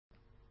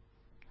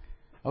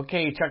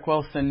Okay, Chuck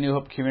Wilson, New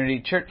Hope Community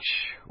Church.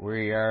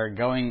 We are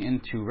going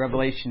into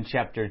Revelation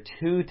chapter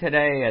 2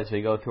 today as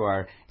we go through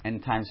our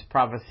End Times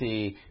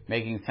Prophecy,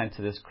 Making Sense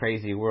of This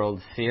Crazy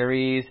World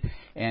series.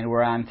 And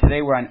we're on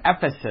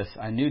Ephesus,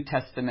 a New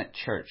Testament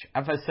church.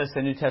 Ephesus,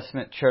 a New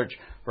Testament church,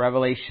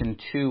 Revelation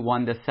 2,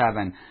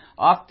 1-7.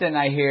 Often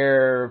I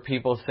hear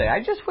people say, I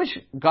just wish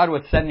God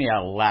would send me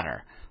a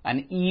letter,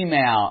 an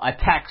email, a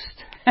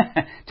text.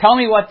 Tell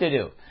me what to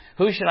do.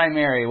 Who should I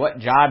marry? What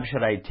job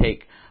should I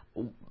take?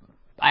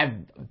 I have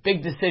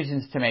big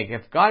decisions to make.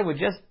 If God would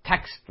just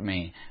text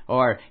me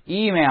or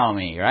email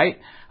me, right?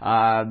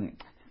 Snapchat.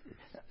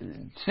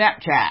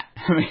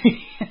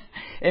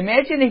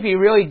 Imagine if He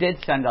really did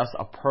send us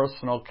a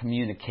personal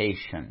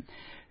communication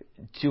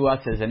to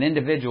us as an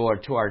individual, or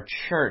to our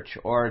church,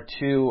 or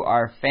to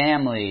our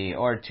family,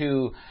 or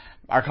to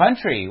our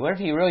country. What if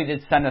He really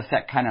did send us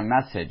that kind of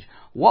message?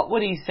 What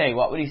would He say?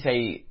 What would He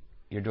say?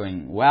 You're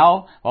doing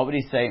well? What would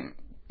He say?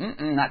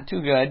 Not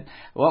too good.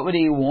 What would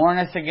He warn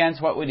us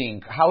against? How would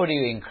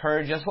He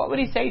encourage us? What would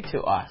He say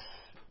to us?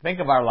 Think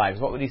of our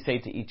lives. What would He say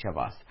to each of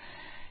us?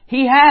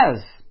 He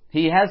has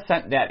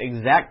sent that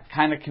exact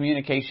kind of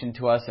communication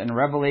to us in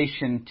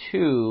Revelation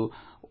 2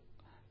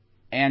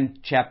 and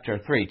chapter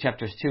 3.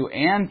 Chapters 2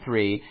 and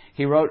 3,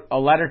 He wrote a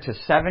letter to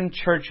 7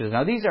 churches.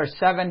 Now, these are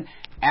 7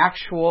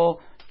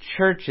 actual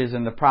churches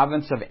in the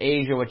province of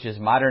Asia, which is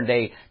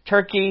modern-day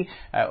Turkey.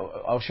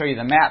 I'll show you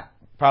the map.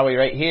 Probably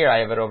right here. I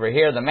have it over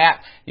here. The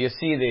map. You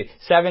see the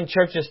 7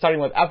 churches starting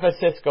with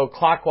Ephesus, go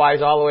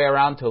clockwise all the way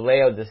around to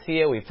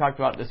Laodicea. We've talked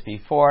about this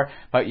before,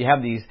 but you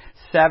have these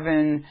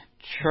 7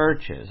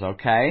 churches,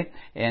 okay?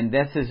 And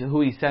this is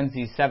who He sends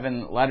these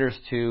 7 letters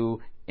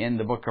to in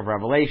the book of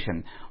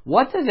Revelation.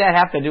 What does that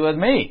have to do with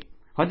me?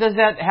 What does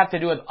that have to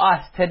do with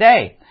us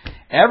today?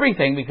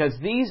 Everything, because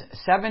these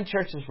 7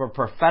 churches were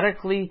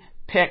prophetically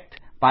picked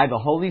by the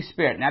Holy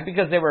Spirit. Not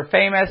because they were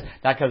famous,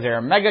 not because they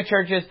were mega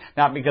churches,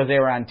 not because they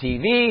were on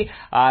TV,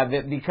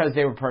 because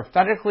they were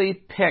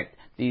prophetically picked.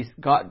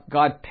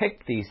 God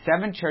picked these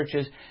 7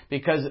 churches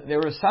because there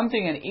was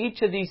something in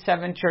each of these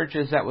 7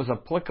 churches that was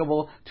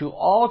applicable to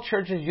all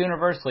churches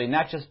universally,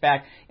 not just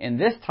back in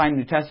this time,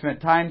 New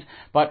Testament times,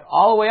 but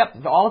all the way up,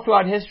 all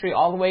throughout history,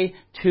 all the way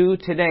to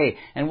today.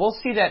 And we'll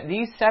see that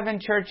these 7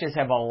 churches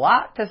have a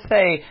lot to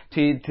say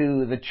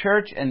to the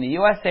church in the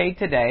USA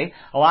today,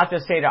 a lot to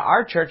say to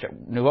our church,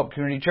 New Hope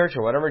Community Church,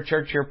 or whatever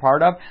church you're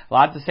part of, a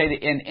lot to say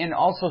and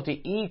also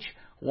to each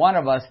one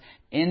of us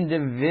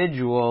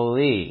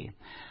individually.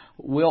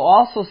 We'll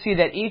also see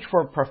that each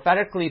were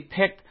prophetically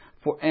picked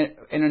in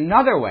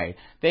another way.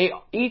 They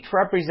each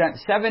represent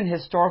 7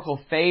 historical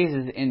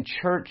phases in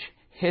church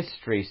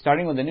history,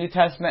 starting with the New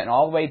Testament and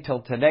all the way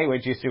till today,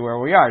 which you see where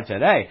we are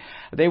today.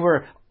 They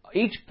were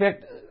each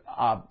picked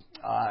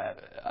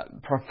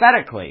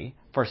prophetically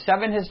for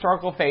 7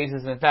 historical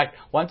phases. In fact,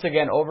 once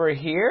again, over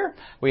here,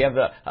 we have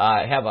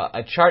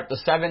a chart, the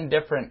 7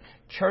 different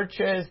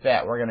churches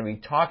that we're going to be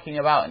talking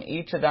about, and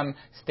each of them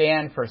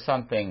stand for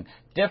something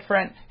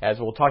different, as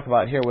we'll talk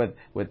about here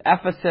with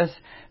Ephesus.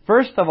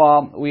 First of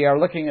all, we are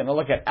looking at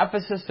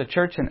Ephesus, the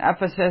church in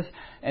Ephesus,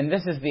 and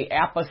this is the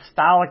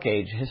apostolic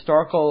age,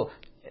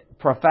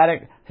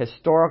 prophetic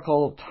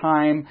historical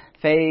time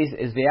phase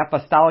is the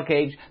apostolic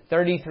age,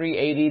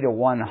 33 AD to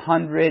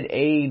 100 AD.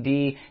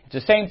 It's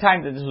the same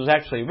time that this was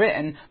actually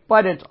written,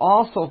 but it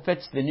also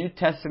fits the New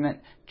Testament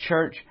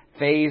church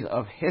phase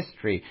of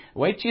history.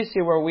 Wait till you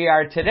see where we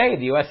are today,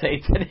 the USA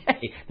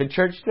today, the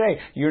church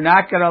today. You're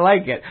not going to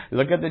like it.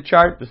 Look at the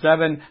chart, the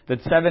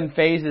seven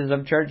phases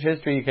of church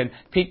history. You can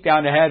peek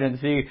down ahead and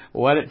see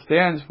what it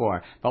stands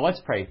for. But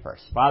let's pray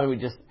first. Father, we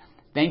just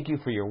thank You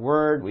for Your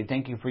word. We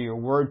thank You for Your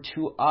word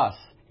to us,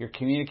 Your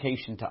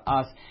communication to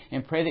us,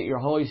 and pray that Your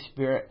Holy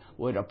Spirit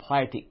would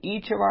apply it to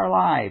each of our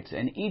lives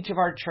and each of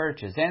our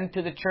churches and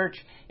to the church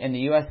in the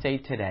USA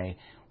today.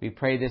 We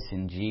pray this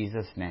in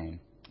Jesus' name.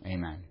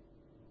 Amen.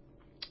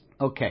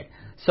 Okay,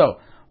 so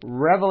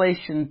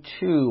Revelation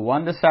 2,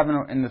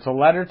 1-7, and it's a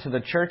letter to the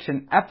church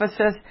in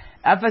Ephesus.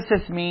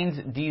 Ephesus means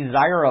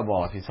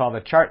desirable. If you saw the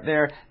chart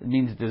there, it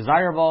means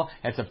desirable.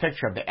 It's a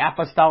picture of the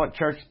apostolic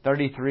church,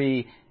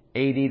 33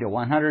 AD to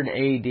 100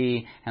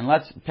 AD. And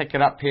let's pick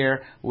it up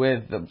here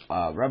with the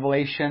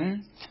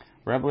Revelation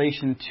 2,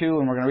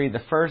 and we're going to read the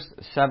first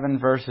 7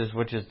 verses,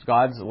 which is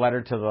God's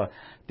letter to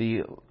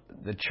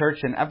the church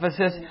in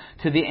Ephesus.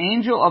 To the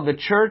angel of the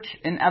church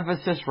in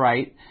Ephesus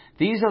write,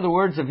 these are the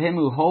words of Him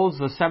who holds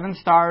the 7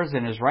 stars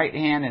in His right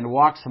hand and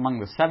walks among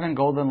the 7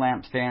 golden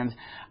lampstands.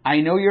 I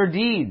know your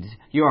deeds,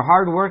 your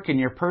hard work, and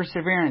your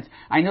perseverance.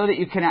 I know that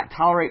you cannot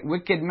tolerate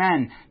wicked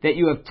men, that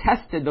you have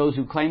tested those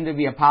who claim to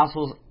be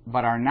apostles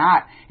but are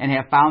not, and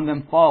have found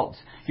them false.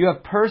 You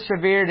have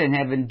persevered and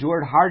have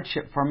endured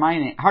hardships for my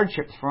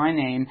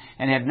name,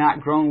 and have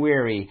not grown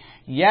weary.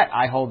 Yet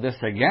I hold this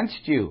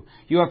against you.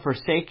 You have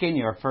forsaken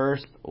your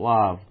first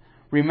love.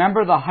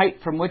 Remember the height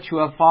from which you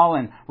have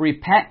fallen.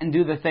 Repent and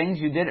do the things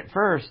you did at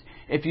first.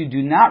 If you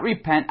do not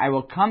repent, I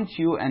will come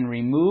to you and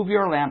remove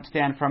your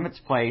lampstand from its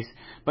place.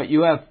 But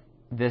you have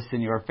this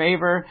in your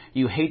favor.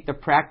 You hate the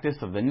practice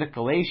of the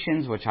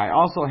Nicolaitans, which I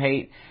also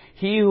hate.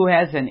 He who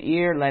has an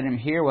ear, let him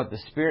hear what the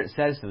Spirit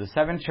says to the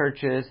 7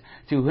 churches.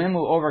 To him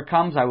who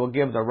overcomes, I will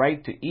give the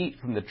right to eat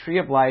from the tree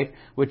of life,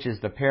 which is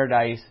the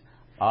paradise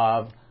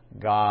of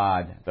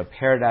God. The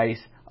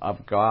paradise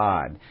of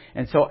God.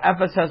 And so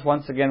Ephesus,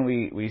 once again,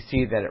 we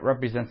see that it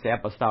represents the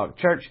apostolic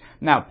church.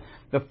 Now,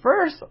 the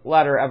first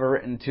letter ever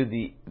written to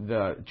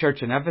the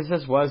church in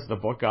Ephesus was the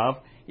book of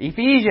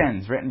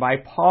Ephesians, written by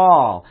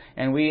Paul.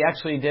 And we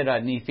actually did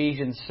an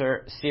Ephesians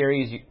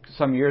series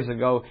some years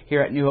ago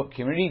here at New Hope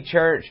Community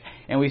Church,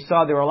 and we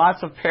saw there were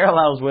lots of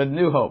parallels with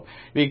New Hope,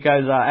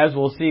 because as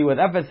we'll see with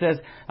Ephesus,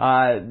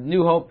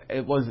 New Hope,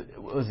 it was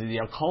the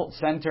occult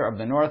center of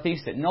the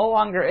Northeast. It no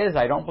longer is.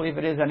 I don't believe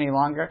it is any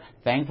longer.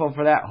 Thankful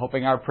for that,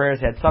 hoping our prayers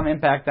had some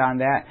impact on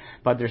that,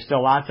 but there's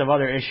still lots of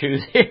other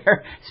issues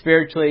here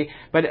spiritually.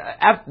 But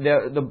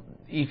the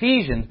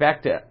Ephesians,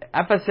 back to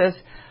Ephesus,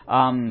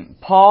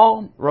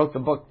 Paul wrote the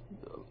book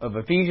of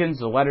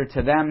Ephesians, a letter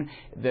to them.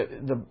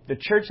 The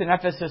church in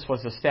Ephesus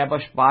was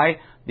established by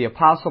the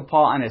Apostle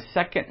Paul on his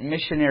second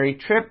missionary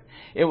trip.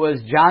 It was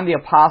John the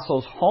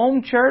Apostle's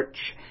home church.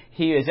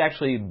 He is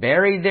actually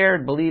buried there,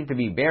 believed to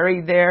be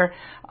buried there.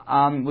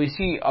 I'm going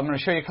to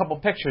show you a couple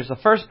pictures. The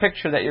first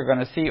picture that you're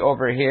going to see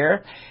over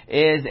here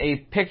is a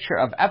picture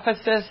of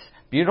Ephesus.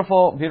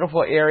 Beautiful,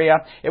 beautiful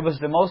area. It was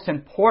the most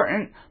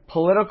important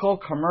political,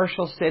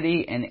 commercial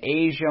city in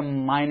Asia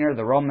Minor,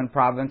 the Roman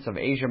province of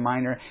Asia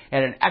Minor. It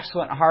had an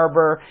excellent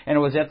harbor, and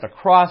it was at the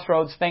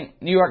crossroads. Think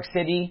New York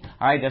City.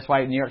 All right, that's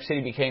why New York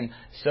City became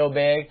so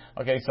big.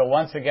 Okay, so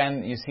once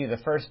again, you see the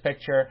first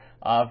picture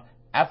of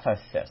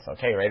Ephesus.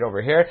 Okay, right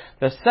over here.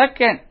 The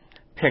second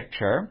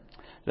picture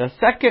is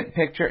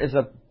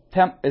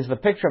the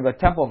picture of the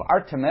temple of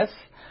Artemis.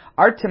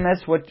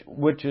 Artemis,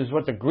 which is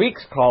what the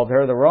Greeks called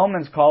her, the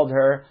Romans called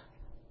her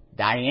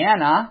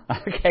Diana.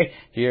 Okay,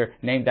 you're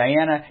named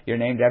Diana, you're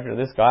named after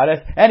this goddess.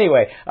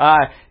 Anyway,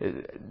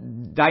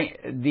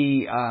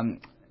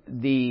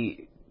 the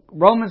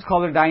Romans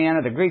called her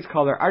Diana, the Greeks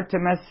called her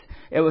Artemis.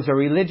 It was a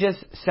religious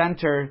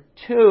center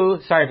too.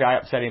 Sorry if I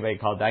upset anybody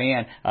called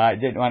Diane. I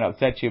didn't want to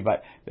upset you,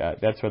 but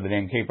that's where the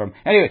name came from.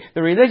 Anyway,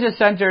 the religious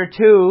center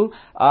too,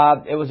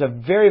 it was a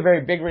very,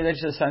 very big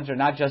religious center,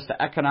 not just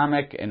the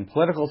economic and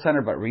political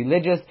center, but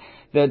religious.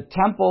 The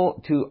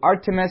temple to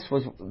Artemis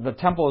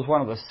was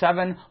one of the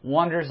 7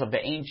 wonders of the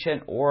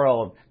ancient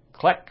world.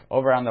 Click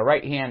over on the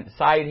right-hand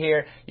side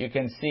here. You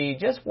can see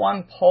just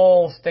one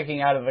pole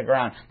sticking out of the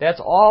ground.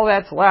 That's all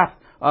that's left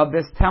of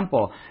this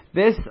temple.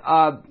 This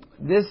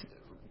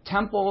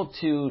temple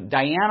to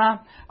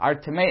Diana,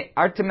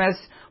 Artemis,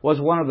 was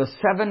one of the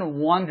 7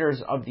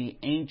 wonders of the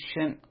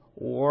ancient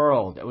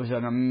world. It was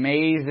an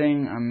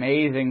amazing,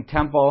 amazing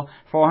temple,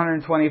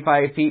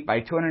 425 feet by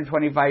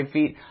 225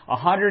 feet,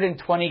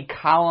 120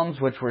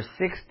 columns, which were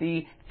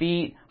 60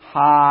 feet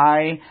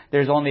high.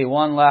 There's only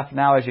one left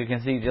now, as you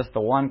can see, just the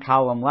one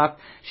column left.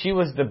 She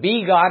was the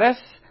bee goddess.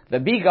 The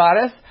bee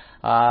goddess.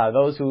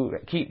 Those who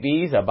keep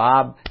bees,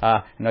 Bob,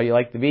 I know you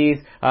like the bees.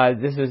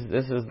 This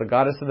is the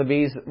goddess of the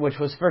bees, which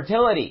was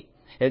fertility.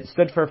 It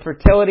stood for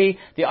fertility.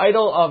 The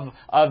idol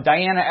of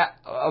Diana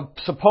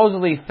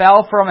supposedly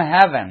fell from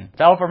heaven,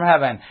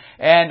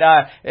 and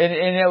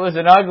it was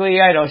an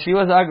ugly idol. She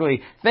was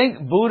ugly.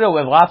 Think Buddha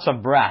with lots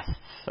of breasts.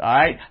 All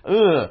right,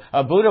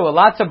 a Buddha with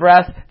lots of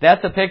breasts.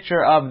 That's a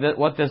picture of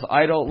what this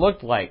idol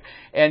looked like.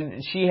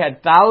 And she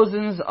had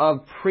thousands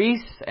of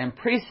priests and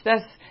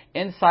priestesses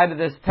inside of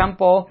this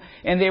temple,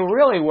 and they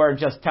really were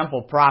just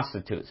temple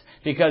prostitutes,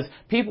 because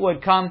people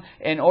would come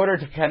in order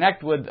to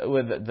connect with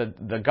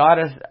the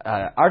goddess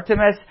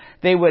Artemis.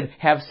 They would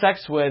have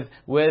sex with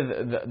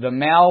the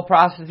male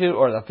prostitute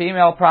or the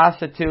female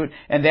prostitute,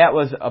 and that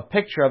was a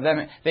picture of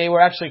them. They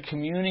were actually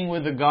communing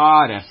with the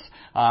goddess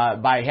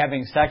by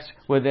having sex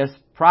with this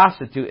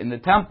prostitute in the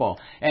temple.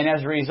 And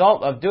as a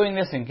result of doing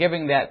this and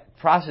giving that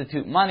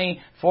prostitute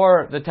money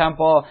for the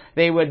temple,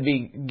 they would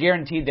be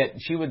guaranteed that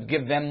she would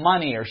give them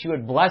money, or she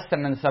would bless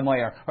them in some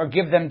way, or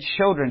give them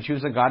children. She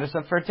was a goddess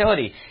of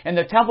fertility. And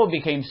the temple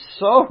became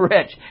so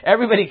rich,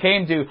 everybody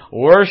came to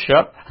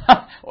worship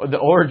the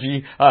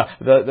orgy,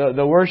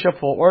 the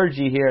worshipful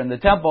orgy here in the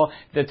temple.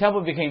 The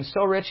temple became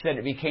so rich that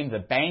it became the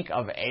Bank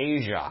of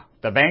Asia.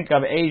 The Bank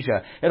of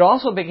Asia. It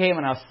also became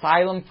an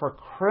asylum for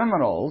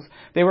criminals.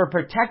 They were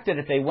protected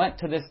if they went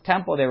to this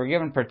temple. They were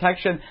given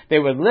protection. They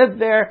would live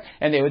there,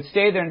 and they would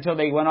stay there until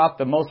they went off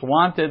the most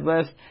wanted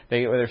list.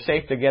 They were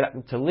safe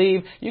to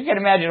leave. You can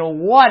imagine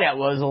what it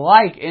was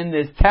like in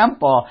this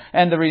temple.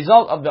 And the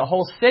result of the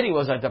whole city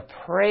was a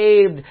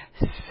depraved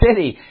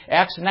city.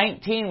 Acts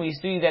 19, we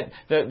see that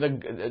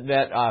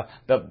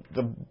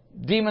the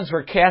demons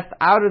were cast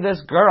out of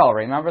this girl.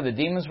 Remember, the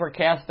demons were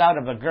cast out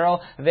of a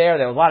girl there.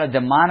 There were a lot of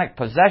demonic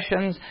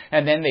possessions,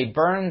 and then they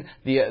burned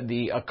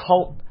the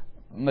occult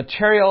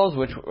materials,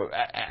 which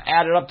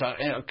added up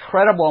to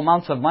incredible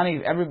amounts of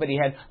money. Everybody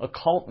had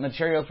occult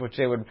materials, which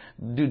they would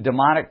do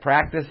demonic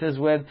practices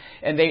with,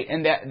 and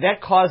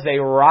that caused a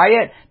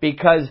riot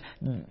because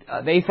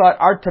they thought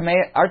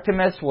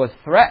Artemis was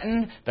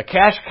threatened. The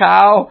cash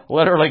cow,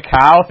 literally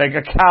cow, think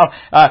of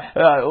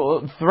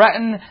cow,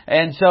 threatened,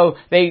 and so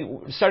they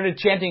started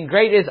chanting,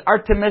 "Great is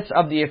Artemis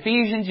of the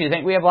Ephesians." You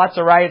think we have lots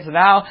of riots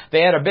now?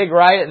 They had a big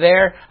riot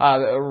there,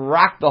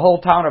 rocked the whole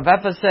town of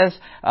Ephesus.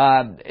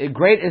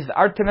 Great is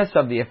Artemis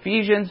of the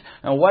Ephesians.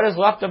 And what is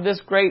left of this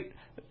great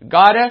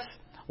goddess?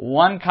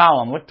 One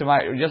column. Look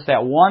to just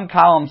that one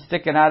column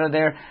sticking out of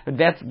there.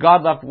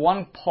 God left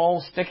one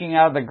pole sticking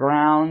out of the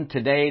ground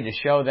today to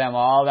show them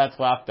all that's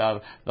left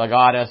of the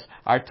goddess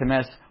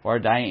Artemis or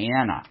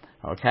Diana.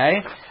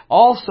 Okay?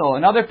 Also,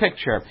 another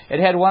picture. It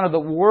had one of the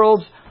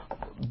world's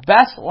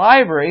best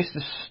libraries to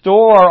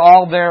store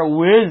all their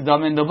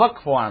wisdom in the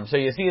book form. So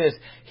you see this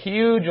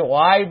huge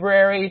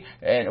library,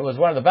 and it was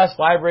one of the best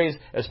libraries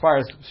as far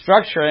as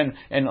structure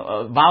and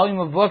volume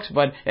of books,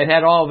 but it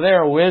had all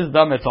their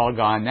wisdom. It's all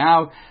gone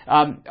now.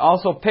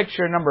 Also,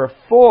 picture number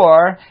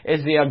 4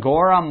 is the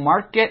Agora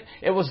Market.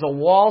 It was the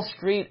Wall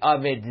Street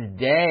of its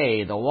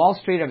day. The Wall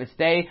Street of its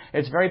day.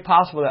 It's very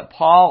possible that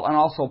Paul and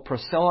also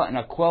Priscilla and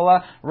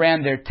Aquila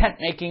ran their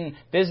tent-making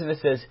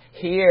businesses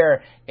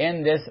here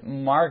in this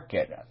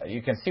market.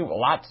 You can see a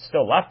lot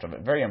still left of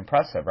it. Very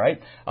impressive, right?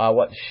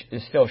 What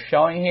is still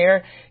showing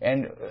here.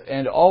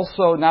 And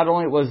also, not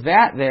only was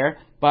that there,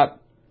 but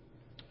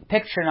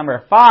picture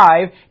number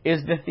 5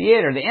 is the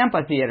theater, the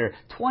amphitheater.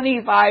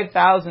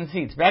 25,000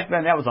 seats. Back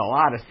then, that was a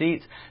lot of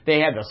seats. They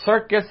had the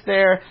circus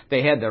there.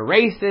 They had the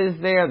races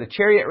there, the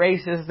chariot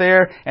races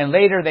there. And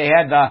later, they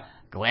had the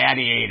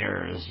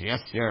gladiators. Yes,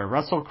 sir.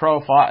 Russell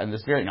Crowe fought in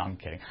this very... No, I'm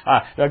kidding.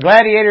 The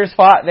gladiators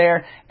fought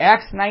there.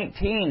 Acts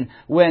 19,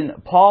 when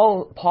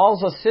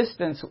Paul's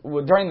assistants,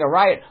 during the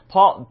riot,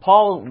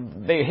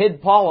 they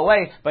hid Paul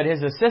away, but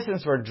his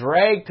assistants were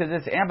dragged to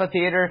this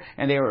amphitheater,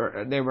 and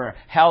they were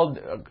held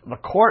the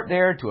court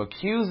there to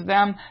accuse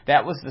them.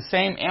 That was the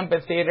same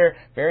amphitheater.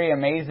 Very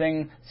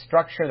amazing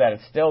structure that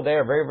it's still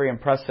there. Very, very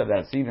impressive that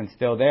it's even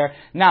still there.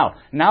 Now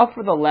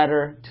for the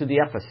letter to the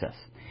Ephesus.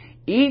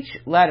 Each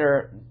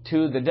letter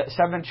to the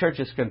 7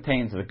 churches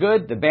contains the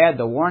good, the bad,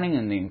 the warning,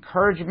 and the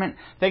encouragement.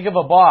 Think of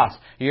a boss.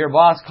 Your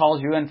boss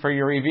calls you in for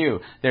your review.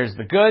 There's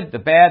the good, the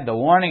bad, the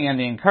warning, and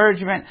the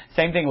encouragement.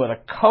 Same thing with a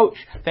coach.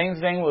 Same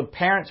thing with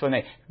parents when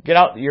they get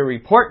out your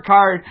report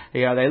card.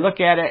 They look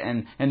at it,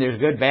 and there's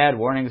good, bad,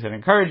 warnings, and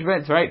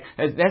encouragements, right?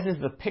 This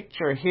is the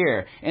picture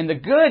here. And the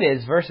good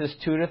is verses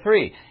 2 to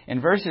 3.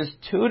 In verses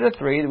 2 to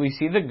 3, we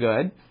see the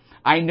good.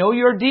 I know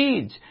your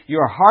deeds,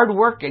 your hard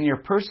work and your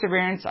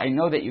perseverance. I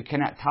know that you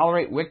cannot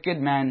tolerate wicked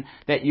men,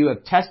 that you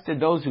have tested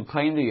those who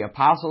claim to be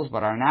apostles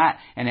but are not,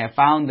 and have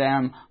found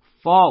them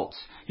false.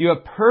 You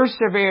have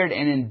persevered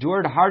and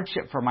endured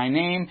hardship for my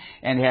name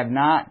and have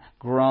not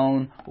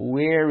grown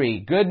weary.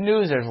 Good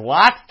news, there's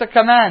lots to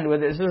commend with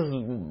this. This is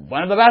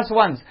one of the best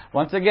ones.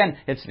 Once again,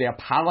 it's the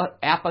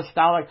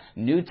Apostolic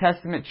New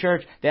Testament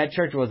church. That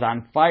church was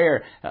on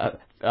fire.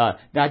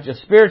 Not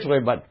just spiritually,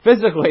 but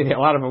physically. A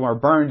lot of them were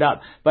burned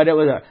up. But it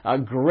was a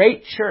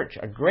great church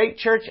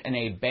in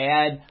a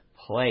bad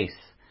place.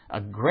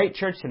 A great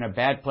church in a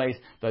bad place.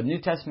 The New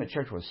Testament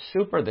church was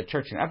super. The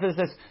church in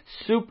Ephesus,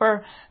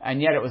 super. And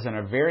yet it was in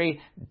a very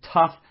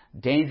tough,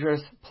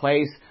 dangerous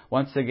place.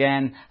 Once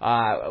again,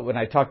 when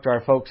I talked to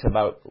our folks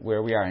about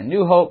where we are in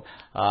New Hope,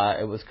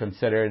 it was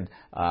considered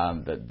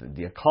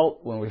the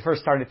occult, when we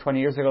first started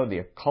 20 years ago, the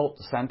occult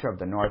center of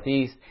the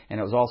Northeast, and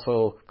it was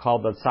also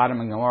called the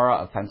Sodom and Gomorrah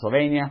of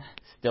Pennsylvania.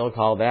 Still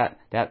called that.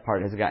 That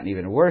part has gotten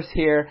even worse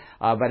here.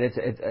 But it's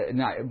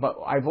not. But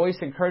I've always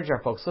encouraged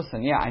our folks.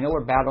 Listen, yeah, I know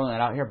we're battling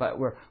it out here, but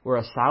we're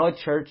a solid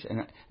church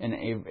in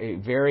a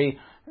very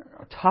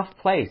tough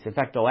place. In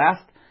fact, the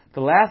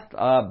last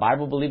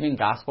Bible-believing,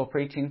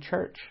 gospel-preaching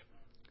church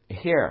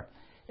here.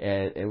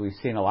 We've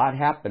seen a lot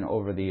happen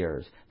over the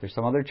years. There's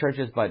some other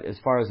churches, but as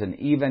far as an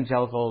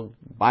evangelical,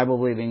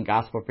 Bible-believing,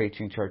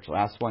 gospel-preaching church,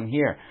 last one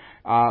here.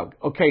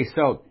 Okay,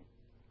 so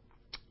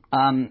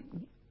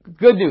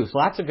good news,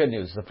 lots of good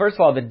news. First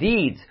of all, the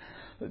deeds.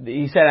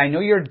 He said, I know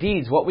your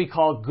deeds, what we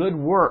call good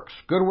works.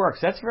 Good works,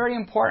 that's very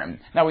important.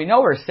 Now, we know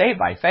we're saved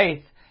by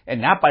faith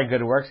and not by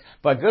good works,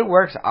 but good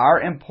works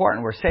are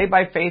important. We're saved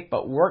by faith,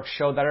 but works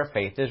show that our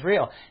faith is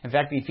real. In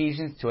fact,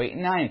 Ephesians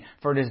 2:8-9,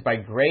 for it is by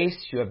grace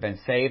you have been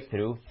saved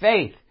through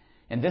faith.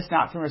 And this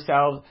not from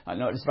yourselves, I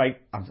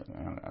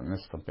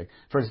missed something.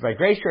 For it is by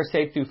grace you are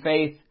saved through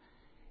faith.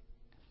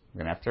 I'm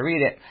going to have to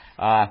read it.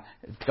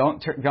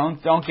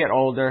 Don't get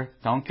older.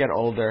 Don't get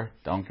older.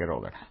 Don't get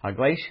older.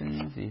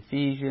 Galatians,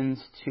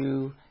 Ephesians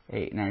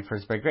 2:8-9. For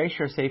it is by grace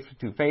you are saved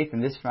through faith,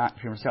 and this not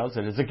from yourselves.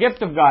 It is a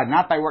gift of God,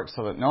 not by works,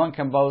 so that no one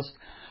can boast.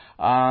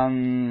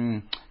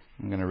 I'm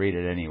going to read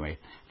it anyway.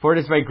 For it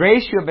is by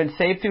grace you have been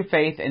saved through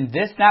faith, and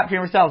this not from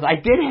yourselves. I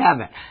did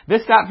have it.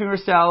 This not from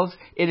yourselves.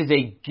 It is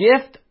a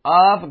gift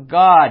of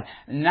God,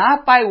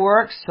 not by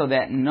works, so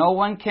that no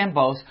one can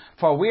boast.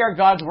 For we are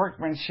God's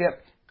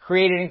workmanship,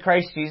 created in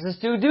Christ Jesus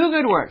to do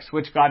good works,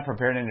 which God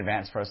prepared in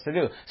advance for us to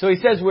do. So he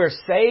says we're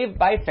saved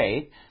by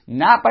faith,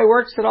 not by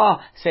works at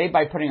all, saved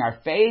by putting our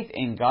faith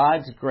in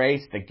God's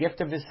grace, the gift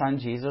of His Son,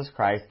 Jesus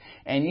Christ.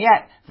 And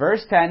yet,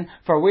 verse 10,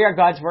 for we are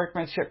God's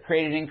workmanship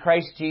created in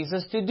Christ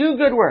Jesus to do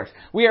good works.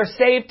 We are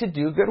saved to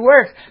do good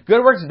works.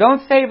 Good works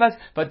don't save us,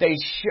 but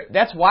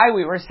that's why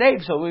we were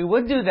saved, so we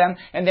would do them,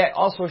 and that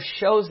also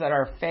shows that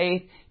our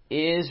faith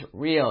is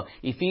real.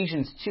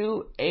 Ephesians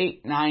 2,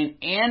 8, 9,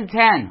 and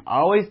 10.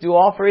 Always do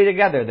all three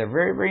together. They're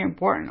very, very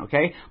important,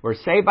 okay? We're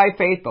saved by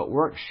faith, but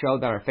works show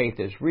that our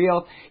faith is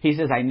real. He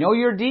says, I know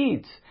your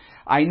deeds.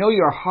 I know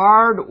your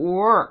hard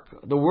work.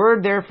 The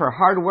word there for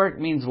hard work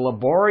means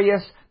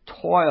laborious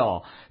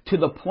toil, to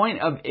the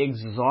point of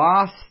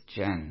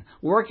exhaustion.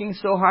 Working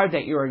so hard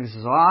that you're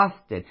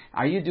exhausted.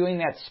 Are you doing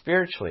that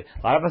spiritually?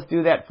 A lot of us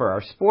do that for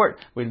our sport.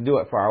 We do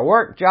it for our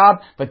work job.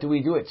 But do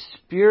we do it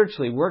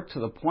spiritually? Work to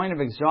the point of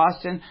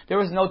exhaustion? There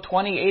was no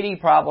 20-80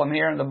 problem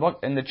here in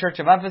the church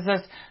of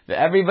Ephesus.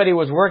 Everybody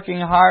was working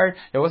hard.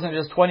 There wasn't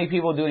just 20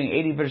 people doing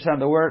 80% of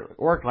the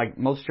work like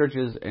most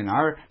churches in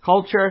our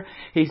culture.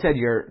 He said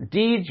your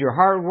deeds, your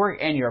hard work,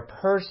 and your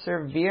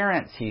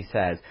perseverance, he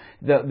says.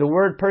 The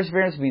word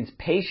perseverance means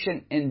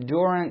patient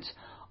endurance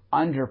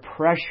under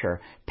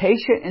pressure.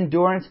 Patient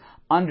endurance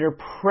under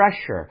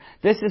pressure.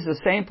 This is the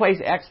same place,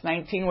 Acts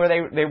 19, where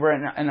they were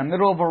in the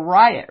middle of a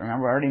riot.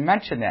 Remember, I already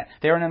mentioned that.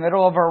 They were in the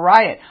middle of a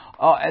riot.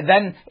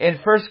 Then in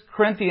 1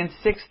 Corinthians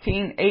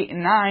 16, 8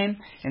 and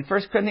 9, in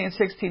 1 Corinthians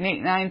 16, 8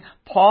 and 9,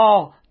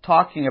 Paul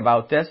talking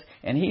about this,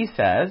 and he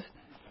says,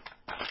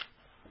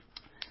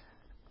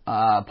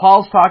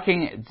 Paul's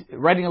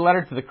writing a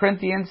letter to the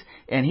Corinthians,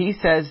 and he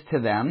says to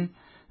them,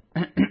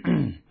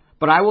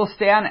 but I will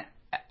stand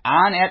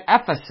on at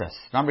Ephesus.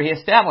 Remember, he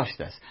established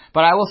this.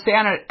 But I will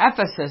stand at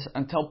Ephesus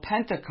until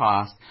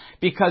Pentecost,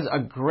 because a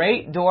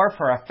great door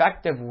for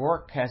effective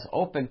work has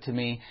opened to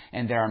me,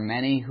 and there are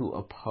many who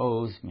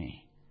oppose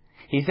me.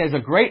 He says a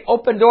great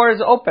open door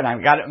is open.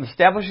 I've got it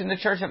established in the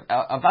church of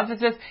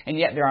Ephesus, and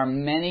yet there are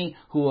many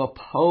who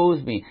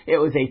oppose me. It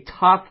was a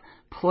tough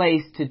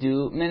place to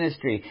do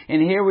ministry.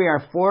 And here we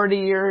are 40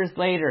 years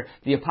later.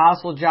 The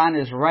Apostle John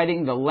is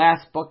writing the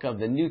last book of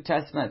the New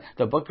Testament,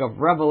 the book of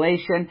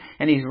Revelation,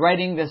 and he's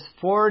writing this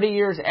 40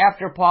 years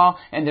after Paul,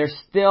 and there's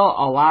still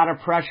a lot of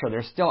pressure.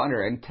 They're still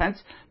under intense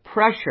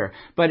pressure.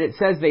 But it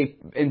says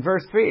in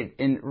verse 3,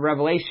 in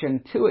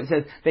Revelation 2, it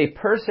says, they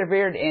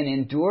persevered and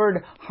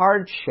endured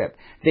hardship.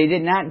 They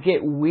did not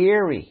get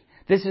weary.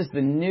 This is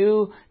the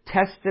New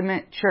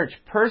Testament church.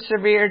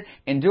 Persevered,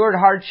 endured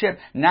hardship,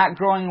 not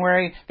growing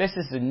weary. This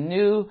is the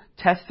New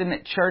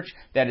Testament church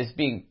that is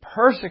being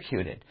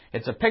persecuted.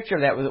 It's a picture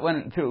that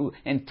went through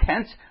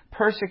intense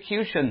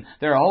persecution.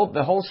 The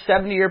whole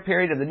 70-year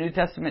period of the New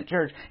Testament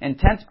church,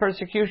 intense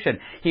persecution.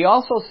 He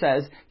also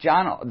says,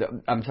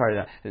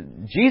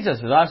 Jesus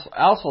is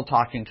also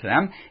talking to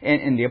them,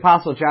 and the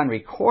Apostle John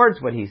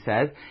records what he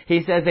says.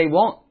 He says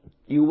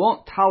you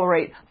won't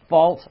tolerate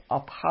false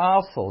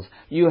apostles.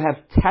 You have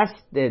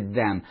tested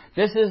them.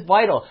 This is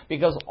vital,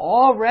 because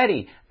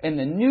already in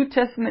the New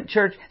Testament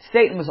church,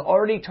 Satan was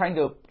already trying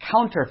to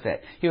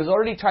counterfeit. He was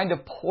already trying to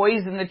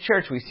poison the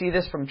church. We see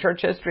this from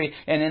church history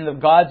and in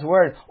God's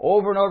Word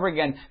over and over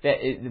again. That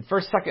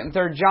 1st, 2nd, and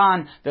 3rd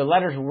John, the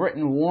letters were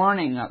written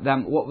warning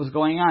them what was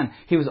going on.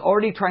 He was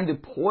already trying to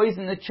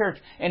poison the church,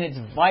 and it's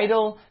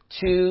vital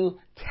to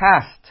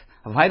test.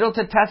 Vital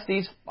to test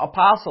these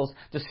apostles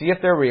to see if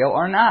they're real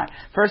or not.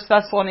 1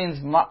 Thessalonians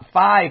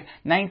 5,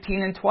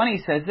 19 and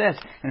 20 says this.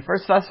 In 1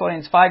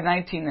 Thessalonians 5,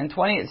 19 and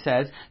 20 it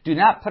says, do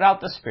not put out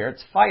the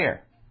Spirit's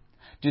fire.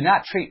 Do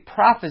not treat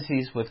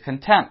prophecies with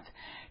contempt.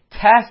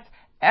 Test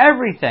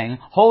everything.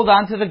 Hold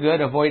on to the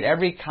good. Avoid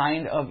every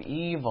kind of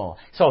evil.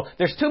 So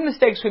there's two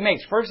mistakes we make.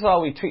 First of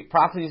all, we treat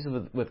prophecies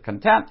with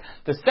contempt.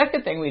 The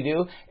second thing we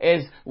do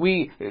is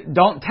we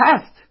don't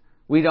test.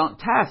 We don't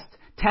test.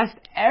 Test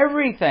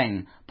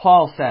everything,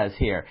 Paul says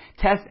here.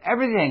 Test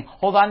everything.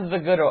 Hold on to the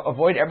good.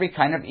 Avoid every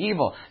kind of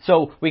evil.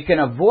 So we can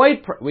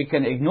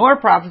ignore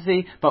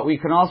prophecy, but we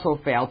can also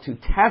fail to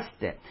test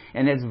it.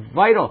 And it's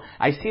vital.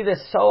 I see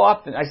this so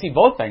often. I see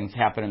both things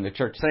happen in the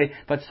church today,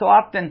 but so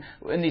often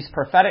in these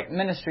prophetic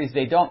ministries,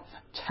 they don't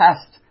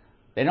test.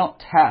 They don't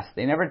test.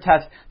 They never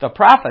test the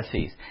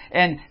prophecies.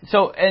 And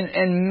so,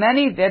 and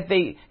many that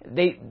they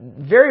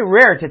very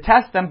rare to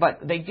test them, but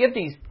they give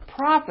these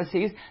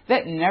prophecies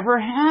that never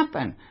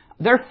happen.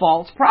 They're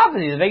false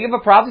prophecies. If they give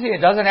a prophecy and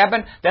it doesn't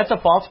happen, that's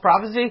a false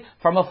prophecy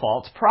from a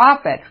false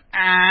prophet.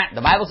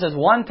 The Bible says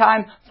one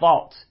time,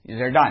 false.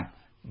 They're done.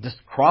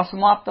 Just cross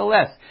them off the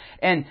list.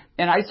 And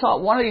I saw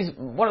one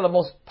of the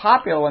most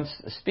popular ones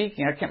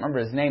speaking. I can't remember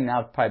his name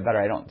now. It's probably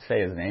better I don't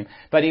say his name.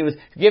 But he was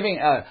giving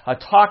a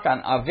talk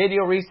on a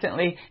video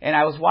recently, and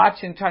I was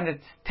watching, trying to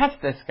test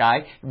this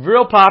guy.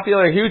 Real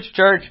popular, huge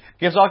church,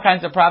 gives all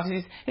kinds of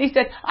prophecies. And he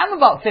said, I'm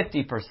about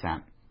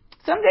 50%.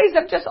 Some days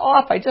I'm just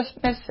off. I just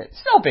miss it.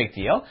 It's no big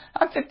deal.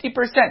 I'm 50%.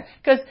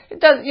 Because it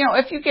does,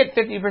 if you get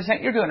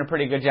 50%, you're doing a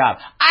pretty good job.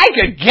 I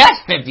could guess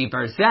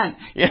 50%,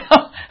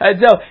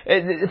 And so,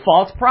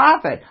 false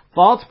prophet.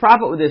 False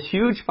prophet with this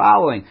huge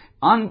following.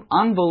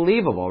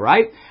 Unbelievable,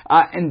 right?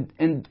 And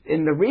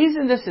the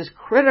reason this is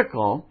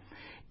critical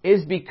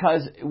is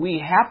because we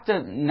have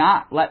to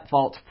not let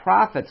false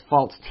prophets,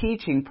 false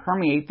teaching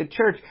permeate the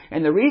church.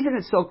 And the reason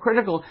it's so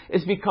critical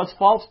is because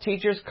false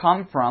teachers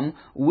come from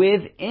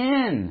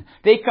within.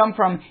 They come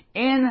from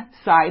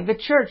inside the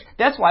church.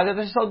 That's why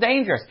they're so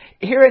dangerous.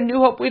 Here in New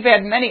Hope, we've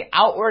had many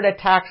outward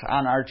attacks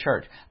on our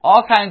church.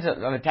 All kinds of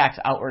attacks,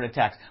 outward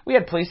attacks. We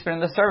had policemen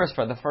in the service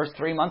for the first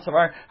 3 months of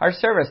our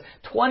service.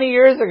 20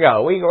 years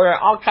ago, we were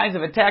all kinds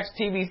of attacks,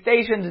 TV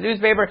stations,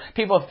 newspaper,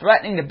 people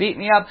threatening to beat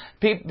me up,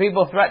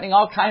 people threatening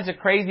all kinds of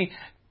crazy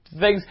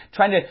things,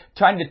 trying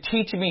to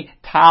teach me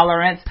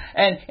tolerance,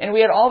 and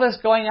we had all this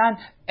going on,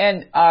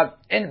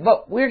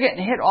 but we were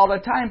getting hit all the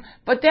time.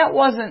 But that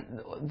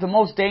wasn't the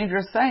most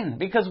dangerous thing,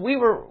 because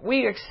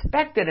we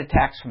expected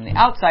attacks from the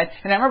outside.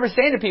 And I remember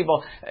saying to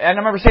people, and I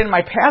remember saying to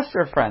my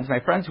pastor friends, my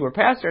friends who were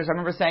pastors, I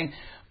remember saying,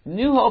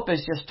 New Hope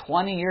is just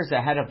 20 years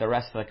ahead of the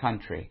rest of the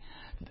country.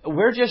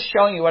 We're just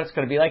showing you what it's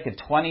going to be like in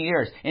 20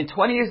 years. In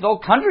 20 years, the whole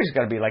country's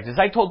going to be like this.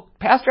 I told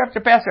pastor after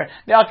pastor,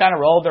 they all kind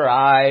of rolled their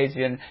eyes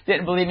and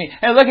didn't believe me.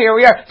 And look, here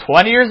we are,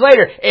 20 years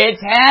later.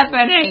 It's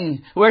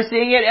happening. We're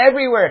seeing it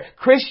everywhere.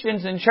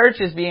 Christians and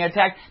churches being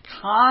attacked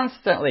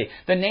constantly.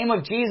 The name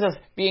of Jesus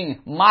being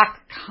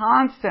mocked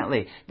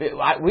constantly.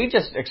 We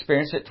just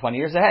experienced it 20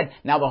 years ahead.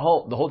 Now the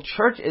whole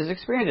church is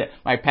experiencing it.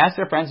 My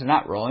pastor friends are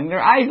not rolling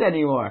their eyes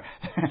anymore.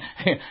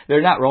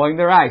 They're not rolling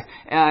their eyes.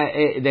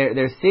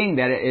 They're seeing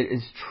that it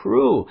is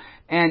true.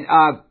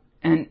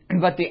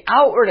 But the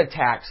outward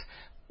attacks,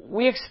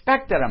 we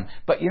expected them.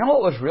 But you know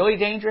what was really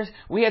dangerous?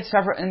 We had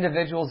several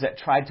individuals that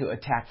tried to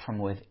attack from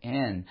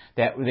within,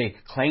 that they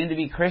claimed to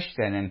be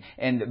Christian,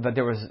 but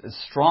there was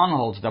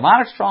strongholds,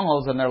 demonic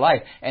strongholds in their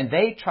life, and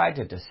they tried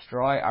to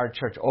destroy our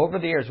church. Over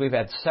the years, we've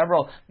had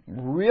several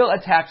real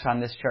attacks on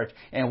this church,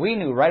 and we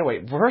knew right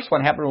away. The first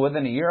one happened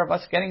within a year of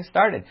us getting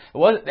started. It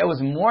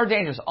was more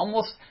dangerous,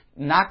 almost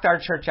knocked our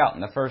church out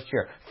in the first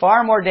year.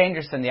 Far more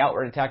dangerous than the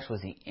outward attacks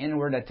was the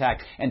inward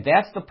attack. And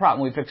that's the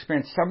problem. We've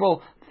experienced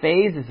several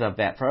phases of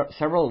that,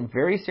 several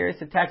very serious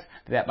attacks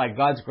that by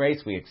God's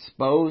grace we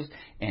exposed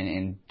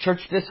and church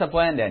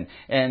disciplined,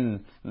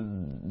 and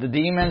the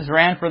demons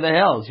ran for the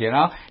hills,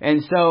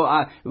 And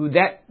so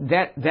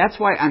that's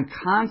why I'm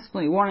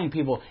constantly warning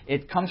people.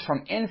 It comes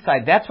from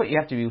inside. That's what you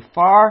have to be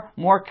far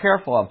more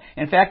careful of.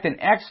 In fact, in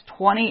Acts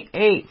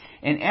 28,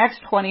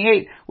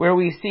 where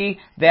we see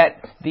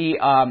that the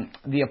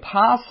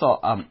apostle,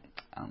 I'm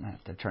going to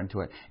have to turn to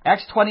it.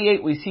 Acts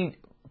 28, we see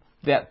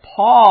that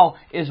Paul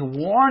is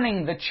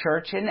warning the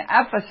church in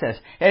Ephesus.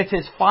 It's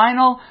his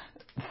final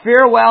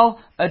farewell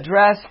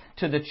address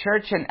to the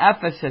church in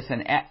Ephesus,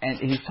 and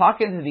he's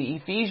talking to the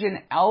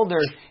Ephesian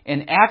elders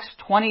in Acts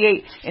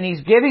 28, and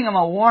he's giving them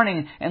a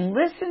warning. And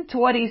listen to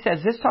what he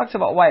says. This talks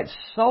about why it's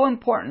so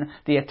important,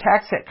 the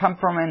attacks that come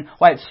from him,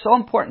 why it's so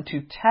important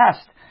to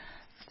test.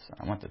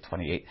 I went to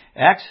 28.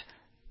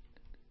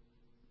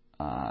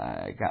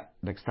 I got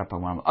mixed up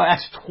on one.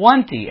 Acts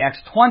 20,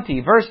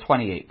 verse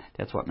 28.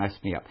 That's what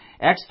messed me up.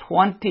 Acts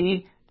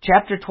 20,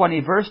 chapter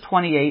 20, verse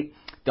 28.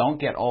 Don't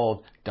get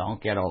old.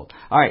 Don't get old.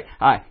 All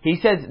right.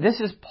 He says, this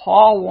is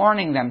Paul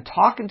warning them,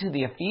 talking to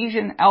the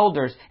Ephesian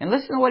elders. And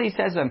listen to what he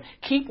says to them.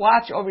 Keep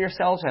watch over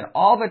yourselves and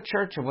all the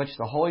church of which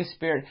the Holy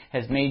Spirit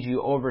has made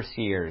you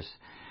overseers.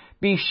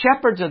 Be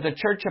shepherds of the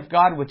church of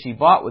God, which he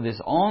bought with his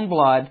own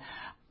blood.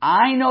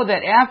 I know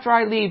that after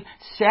I leave,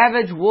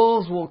 savage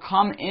wolves will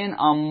come in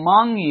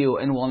among you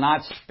and will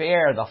not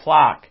spare the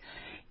flock.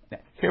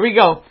 Here we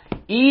go.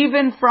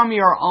 Even from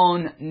your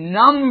own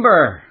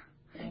number,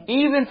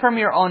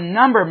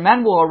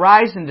 men will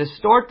arise and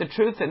distort the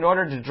truth in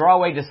order to draw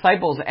away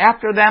disciples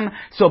after them.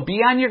 So be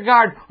on your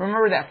guard.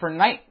 Remember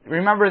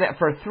that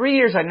for 3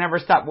 years I never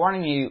stopped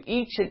warning you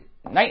each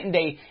night and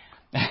day.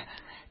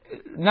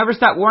 Never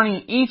stop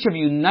warning each of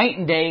you night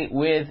and day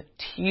with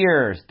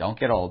tears. Don't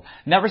get old.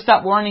 Never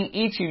stop warning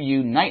each of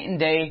you night and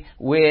day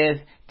with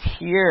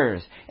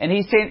tears. And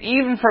he's saying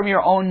even from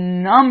your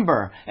own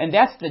number. And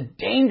that's the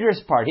dangerous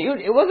part.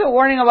 It wasn't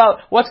warning about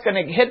what's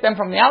going to hit them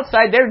from the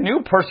outside. Their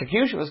new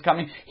persecution was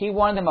coming. He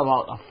warned them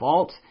about a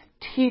false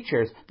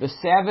teachers, the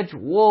savage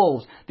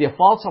wolves, the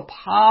false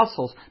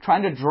apostles,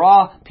 trying to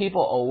draw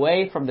people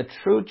away from the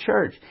true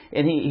church.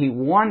 And he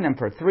warned them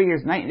for 3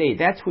 years, night and day.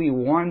 That's who he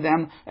warned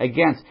them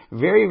against.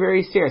 Very,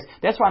 very serious.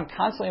 That's why I'm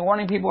constantly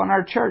warning people in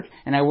our church.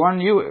 And I warn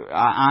you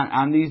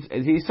on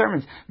these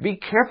sermons. Be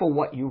careful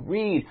what you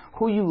read,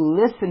 who you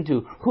listen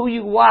to, who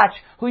you watch,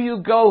 who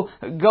you go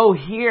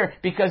hear.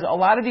 Because a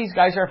lot of these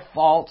guys are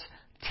false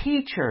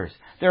teachers.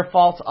 They're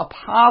false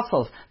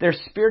apostles. They're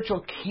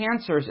spiritual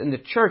cancers in the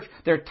church.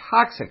 They're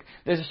toxic.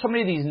 There's so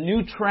many of these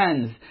new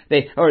trends,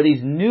 or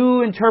these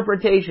new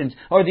interpretations,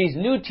 or these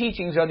new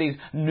teachings, or these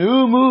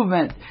new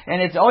movements,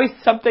 and it's always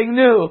something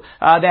new.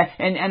 That's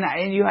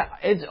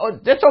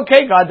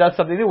okay. God does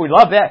something new. We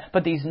love that.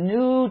 But these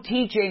new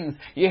teachings,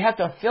 you have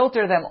to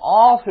filter them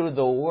all through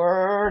the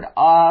Word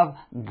of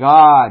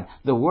God.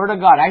 The Word of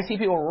God. I see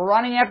people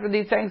running after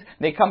these things.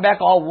 They come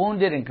back all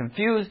wounded and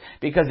confused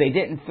because they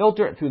didn't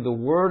filter it through the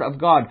Word of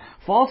God.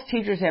 False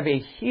teachers have a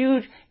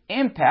huge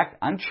impact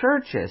on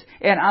churches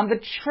and on the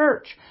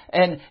church.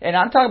 And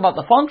I'm talking about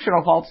the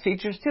functional false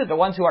teachers too, the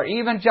ones who are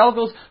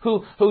evangelicals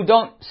who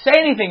don't say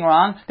anything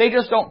wrong. They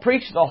just don't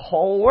preach the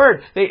whole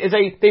Word.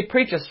 They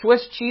preach a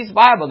Swiss cheese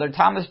Bible. They're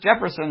Thomas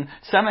Jefferson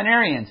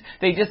seminarians.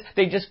 They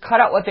just cut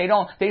out what they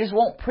just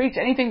won't preach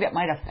anything that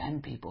might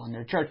offend people in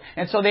their church.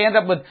 And so they end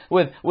up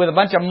with a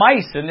bunch of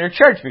mice in their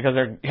church because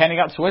they're handing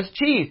out Swiss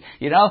cheese.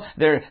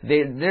 They're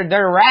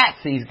rats,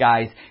 these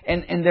guys.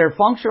 And they're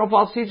functional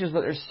false teachers,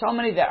 but there's so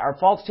many that are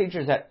false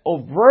teachers that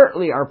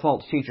overtly are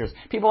false teachers.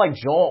 People like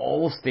Joel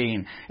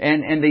Osteen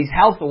and these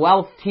health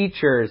wealth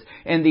teachers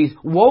and these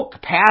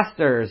woke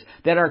pastors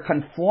that are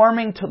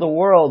conforming to the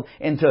world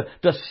into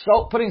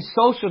putting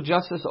social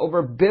justice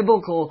over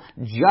biblical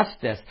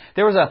justice.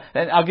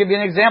 And I'll give you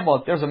an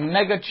example. There's a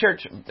mega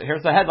church.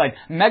 Here's the headline: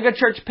 mega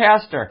church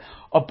pastor.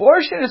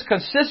 Abortion is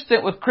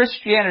consistent with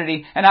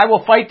Christianity, and I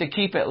will fight to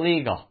keep it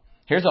legal.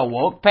 Here's a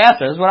woke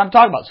pastor. This is what I'm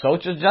talking about.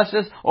 Social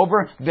justice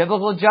over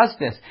biblical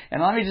justice.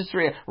 And let me just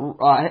read.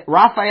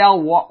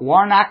 Raphael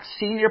Warnock,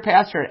 senior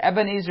pastor at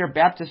Ebenezer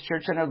Baptist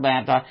Church in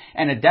Atlanta,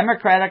 and a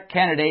Democratic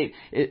candidate,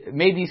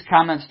 made these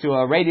comments to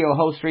a radio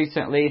host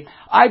recently.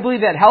 I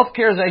believe that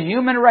healthcare is a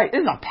human right.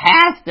 This is a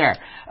pastor.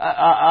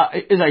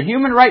 Is a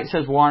human right,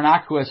 says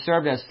Warnock, who has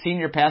served as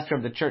senior pastor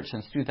of the church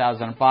since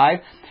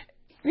 2005.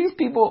 These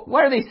people,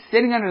 what are they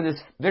sitting under this?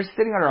 They're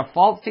sitting under a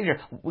false teacher.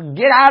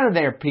 Get out of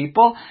there,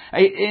 people.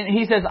 And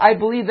he says, I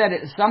believe that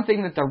it's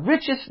something that the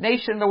richest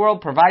nation in the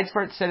world provides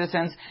for its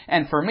citizens.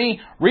 And for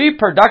me,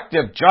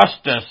 reproductive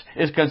justice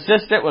is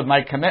consistent with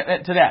my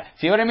commitment to that.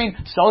 See what I mean?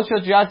 Social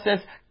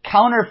justice,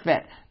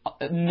 counterfeit.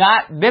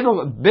 Not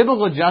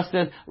biblical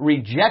justice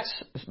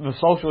rejects the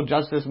social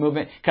justice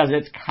movement because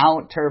it's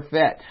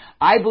counterfeit.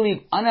 I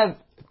believe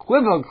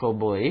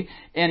unequivocally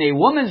in a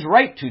woman's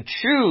right to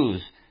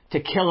choose to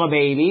kill a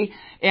baby,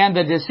 and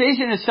the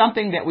decision is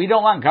something that we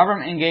don't want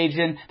government engaged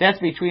in. That's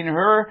between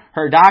her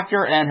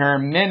doctor, and her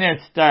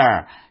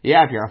minister.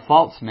 Yeah, if you're a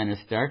false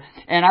minister.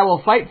 And I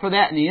will fight for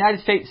that in the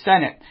United States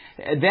Senate.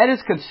 That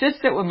is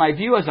consistent with my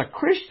view as a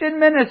Christian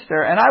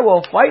minister, and I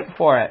will fight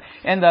for it.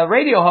 And the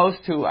radio host,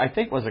 who I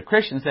think was a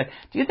Christian, said,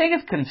 do you think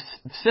it's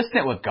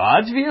consistent with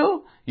God's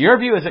view? Your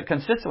view, is it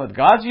consistent with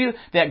God's view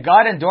that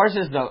God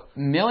endorses the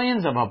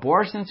millions of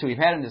abortions we've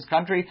had in this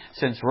country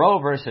since Roe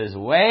versus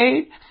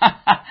Wade?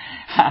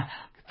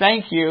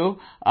 Thank you.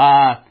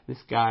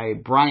 This guy,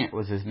 Bryant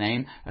was his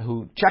name,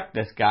 who checked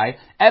this guy.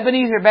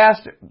 Ebenezer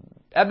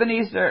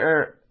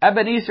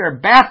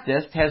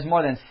Baptist has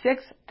more than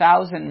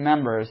 6,000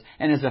 members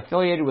and is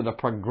affiliated with the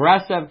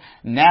Progressive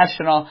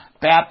National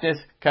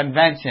Baptist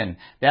Convention.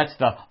 That's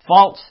the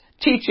false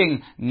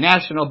teaching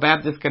National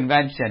Baptist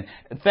Convention.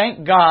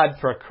 Thank God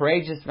for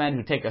courageous men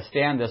who take a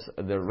stand.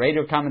 The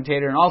radio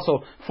commentator and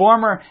also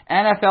former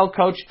NFL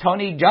coach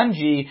Tony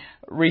Dungy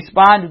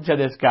responded to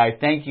this guy.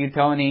 Thank you,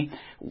 Tony.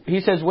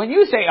 He says, when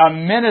you say a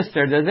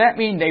minister, does that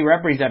mean they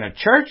represent a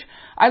church?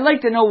 I'd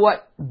like to know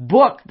what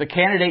book the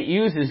candidate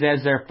uses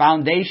as their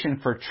foundation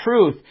for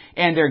truth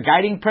and their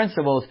guiding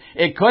principles.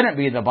 It couldn't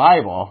be the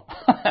Bible.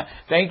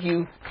 Thank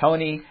you,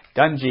 Tony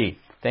Dungy.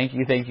 Thank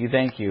you, thank you,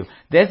 thank you.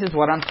 This is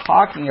what I'm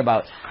talking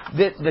about.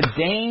 The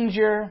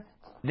danger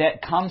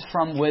that comes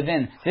from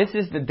within. This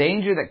is the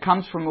danger that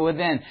comes from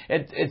within.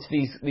 It's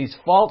these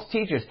false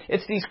teachers.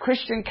 It's these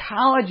Christian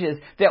colleges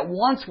that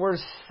once were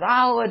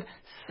solid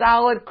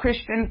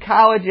Christian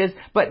colleges,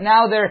 but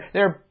now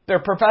their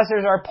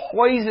professors are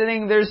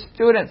poisoning their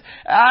students.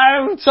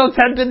 I'm so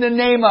tempted to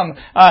name them.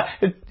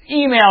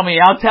 Email me,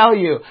 I'll tell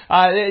you.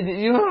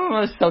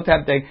 It's so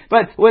tempting.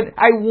 But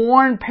I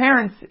warn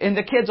parents and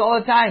the kids all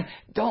the time,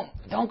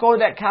 don't go to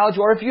that college,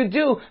 or if you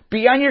do,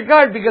 be on your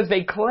guard, because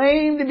they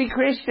claim to be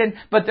Christian,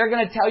 but they're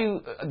going to tell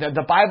you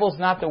the Bible's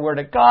not the Word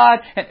of God,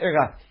 and they're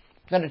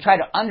going to try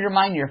to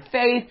undermine your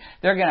faith.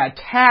 They're going to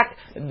attack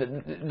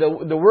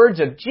the words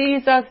of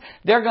Jesus.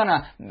 They're going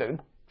to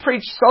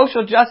preach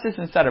social justice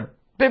instead of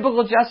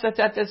biblical justice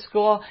at this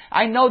school.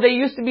 I know they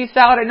used to be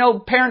solid. I know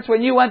parents,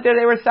 when you went there,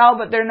 they were solid,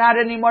 but they're not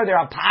anymore. They're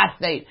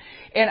apostate.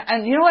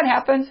 And you know what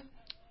happens?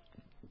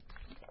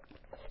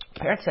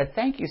 Parents said,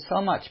 thank you so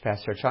much,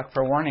 Pastor Chuck,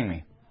 for warning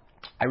me.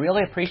 I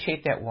really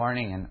appreciate that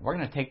warning, and we're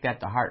going to take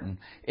that to heart. And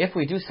if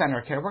we do send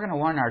our care, we're going to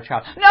warn our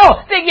child. No,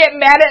 they get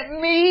mad at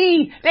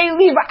me. They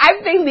leave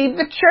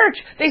the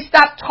church. They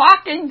stop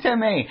talking to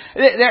me.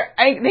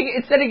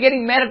 Instead of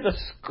getting mad at the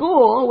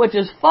school, which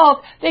is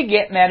false, they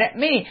get mad at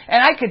me.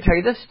 And I could tell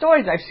you the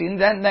stories I've seen.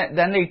 Then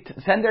they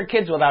send their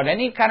kids without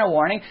any kind of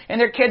warning,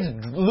 and their kids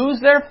lose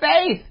their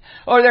faith.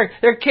 Or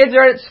their kids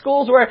are at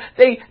schools where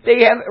they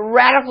have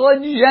radical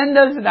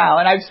agendas now,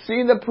 and I've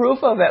seen the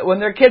proof of it when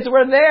their kids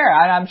were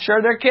there, and I'm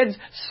sure their kids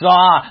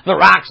saw the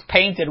rocks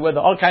painted with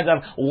all kinds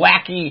of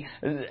wacky,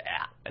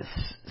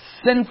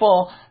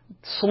 sinful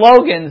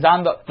slogans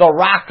on the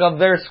rock of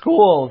their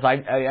schools.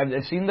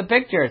 I've seen the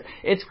pictures.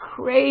 It's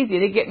crazy.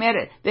 They get mad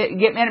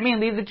at me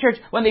and leave the church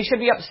when they should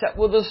be upset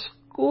with the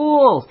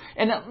schools.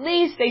 And at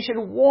least they should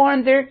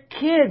warn their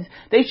kids.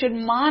 They should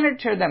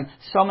monitor them.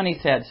 So many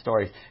sad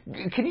stories.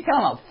 Can you tell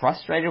I'm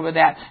frustrated with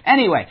that?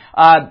 Anyway,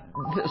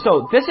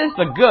 so this is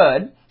the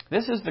good.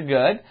 This is the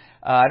good.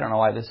 I don't know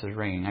why this is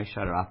ringing. I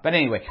shut it off. But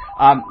anyway,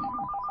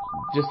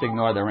 just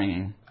ignore the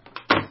ringing.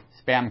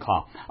 Spam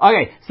call.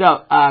 Okay,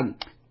 so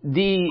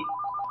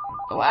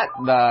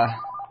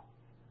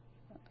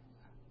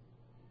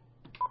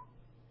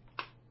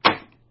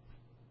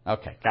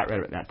Okay, got rid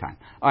of it that time.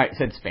 All right,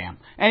 said spam.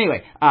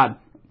 Anyway,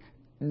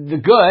 the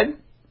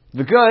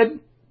good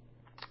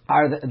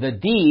are the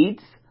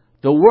deeds,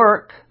 the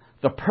work,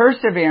 the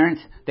perseverance.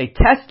 They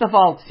test the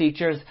false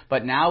teachers,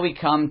 but now we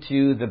come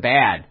to the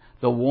bad,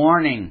 the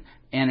warning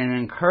and an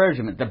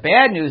encouragement. The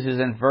bad news is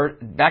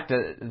back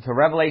to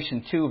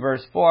Revelation 2,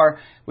 verse 4.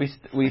 We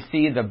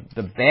see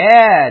the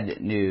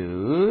bad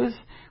news.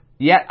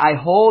 Yet I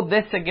hold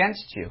this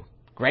against you.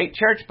 Great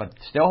church, but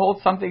still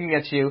hold something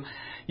against you.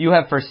 You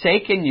have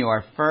forsaken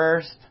your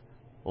first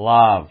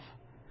love.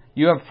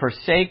 You have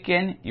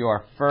forsaken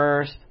your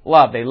first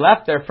love. They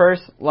left their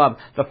first love.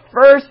 The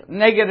first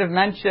negative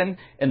mention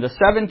in the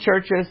 7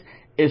 churches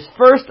is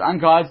first on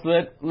God's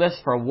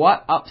list for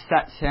what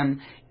upsets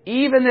Him.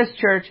 Even this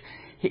church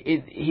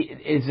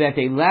is that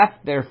they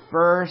left their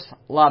first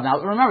love. Now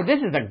remember,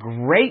 this is a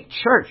great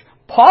church.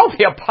 Paul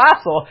the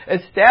Apostle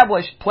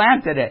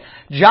planted it.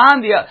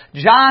 John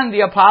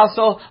the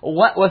Apostle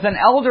was an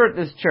elder at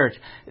this church.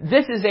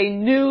 This is a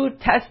New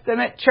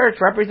Testament church,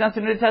 represents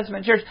a New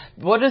Testament church.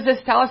 What does this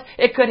tell us?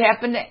 It could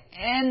happen to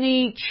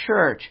any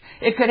church.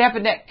 It could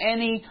happen to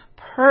any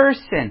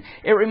person.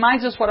 It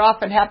reminds us what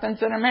often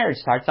happens in a marriage.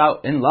 Starts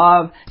out in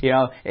love,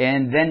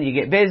 and then you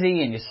get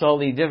busy and you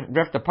slowly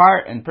drift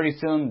apart, and pretty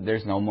soon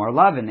there's no more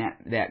love in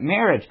that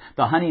marriage.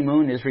 The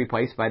honeymoon is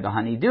replaced by the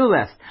honey-do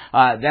list.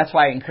 That's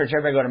why I encourage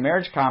everybody to go to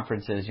marriage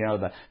conferences.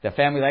 The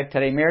Family Life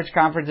Today marriage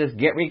conferences,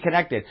 get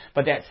reconnected.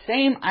 But that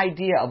same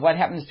idea of what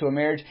happens to a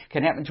marriage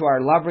can happen to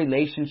our love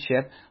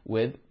relationship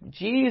with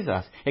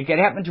Jesus. It can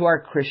happen to our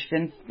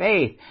Christian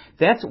faith.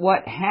 That's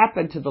what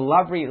happened to the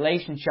love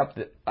relationship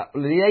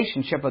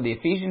of the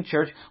Ephesian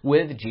church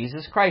with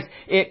Jesus Christ.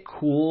 It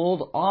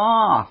cooled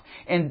off.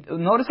 And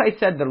notice I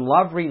said the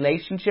love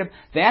relationship,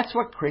 that's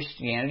what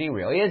Christianity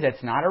really is.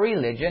 It's not a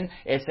religion,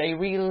 it's a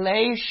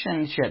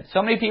relationship.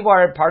 So many people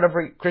are part of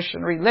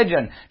Christian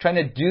religion, trying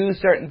to do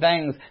certain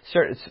things,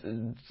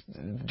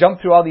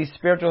 jump through all these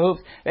spiritual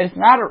hoops. It's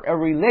not a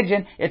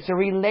religion, it's a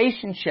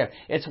relationship.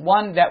 It's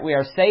one that we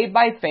are saved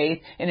by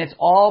faith, and it's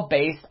all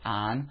based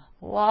on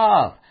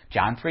love.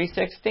 John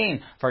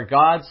 3:16, for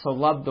God so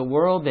loved the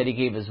world that He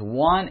gave His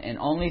one and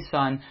only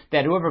Son,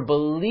 that whoever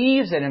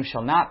believes in Him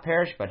shall not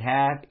perish but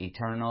have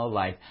eternal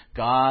life.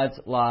 God's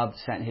love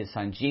sent His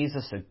Son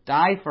Jesus to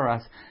die for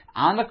us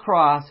on the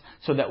cross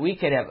so that we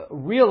could have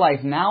real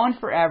life now and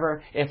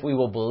forever if we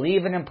will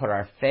believe in Him, put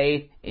our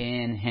faith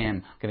in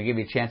Him. I'm going to give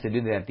you a chance to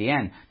do that at the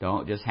end.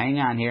 Don't just hang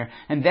on here.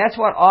 And that's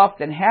what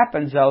often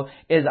happens, though,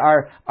 is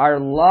our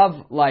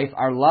love life,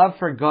 our love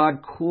for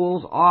God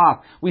cools off.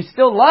 We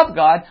still love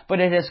God,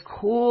 but it has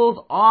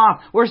cooled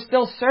off. We're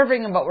still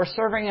serving Him, but we're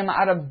serving Him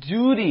out of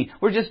duty.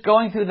 We're just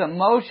going through the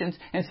motions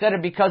instead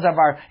of because of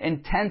our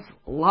intense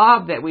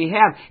love that we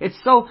have. It's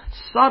so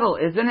subtle,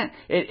 isn't it?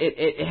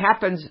 It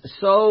happens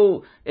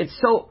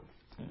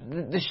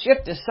the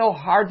shift is so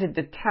hard to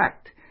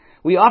detect.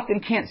 We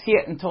often can't see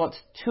it until it's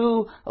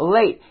too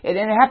late. And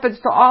it happens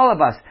to all of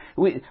us.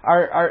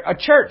 A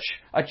church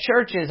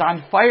is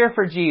on fire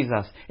for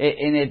Jesus.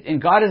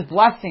 And God is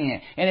blessing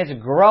it. And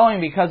it's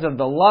growing because of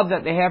the love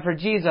that they have for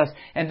Jesus.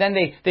 And then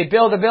they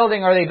build a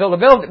building, or they build a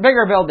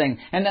bigger building.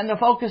 And then the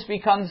focus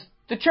becomes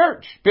the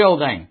church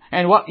building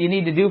and what you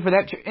need to do for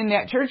that in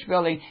that church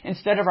building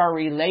instead of our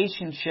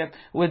relationship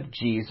with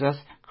Jesus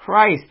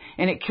Christ.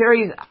 And it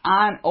carries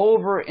on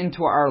over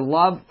into our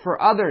love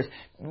for others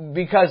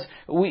because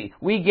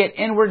we get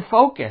inward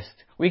focused.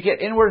 We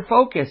get inward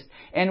focused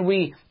and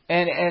we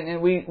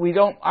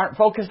aren't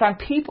focused on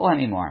people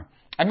anymore.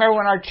 I remember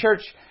when our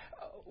church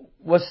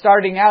was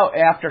starting out,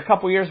 after a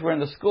couple years we're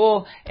in the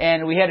school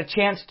and we had a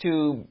chance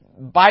to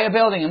buy a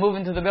building and move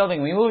into the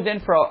building. We moved in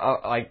for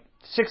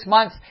 6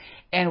 months,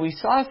 and we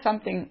saw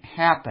something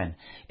happen.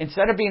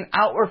 Instead of being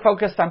outward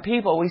focused on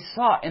people, we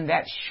saw in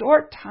that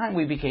short time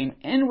we became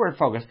inward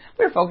focused.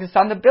 We were focused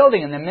on the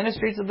building and the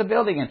ministries of the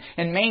building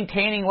and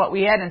maintaining what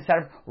we had instead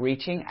of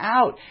reaching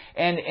out.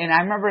 And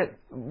I remember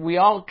we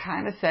all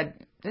kind of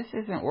said, this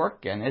isn't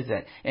working, is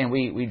it? And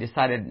we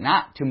decided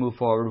not to move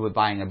forward with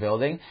buying a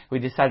building. We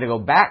decided to go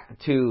back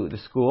to the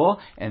school,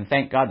 and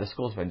thank God the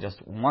school's been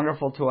just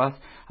wonderful to us.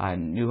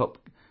 New Hope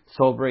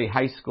Soulbury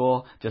High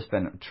School just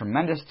been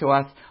tremendous to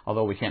us,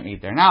 although we can't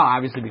meet there now,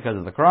 obviously because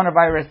of the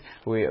coronavirus.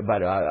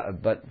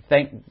 But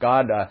thank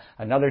God,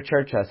 another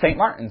church, St.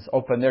 Martin's,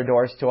 opened their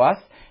doors to us,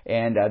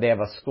 and they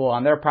have a school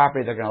on their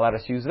property. They're going to let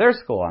us use their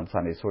school on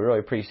Sunday, so we really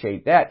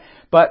appreciate that.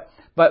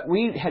 But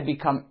we had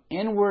become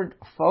inward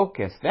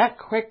focused that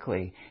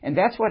quickly, and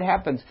that's what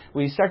happens.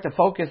 We start to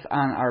focus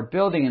on our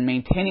building and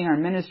maintaining our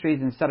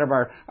ministries instead of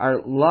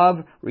our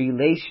love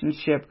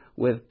relationship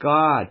with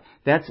God.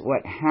 That's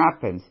what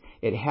happens.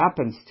 It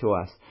happens to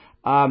us.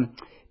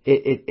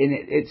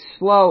 It's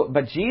slow,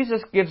 but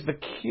Jesus gives the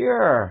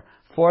cure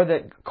for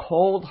the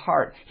cold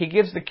heart. He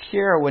gives the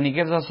cure when He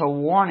gives us a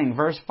warning.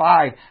 Verse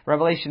 5,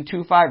 Revelation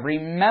 2:5.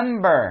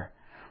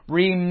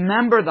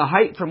 Remember the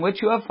height from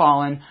which you have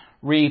fallen.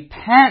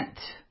 Repent.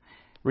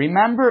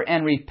 Remember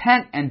and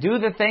repent and do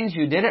the things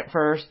you did at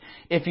first.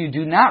 If you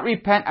do not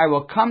repent, I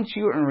will come to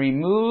you and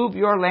remove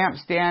your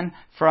lampstand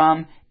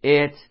from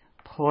its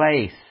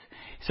place.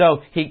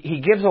 So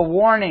he gives a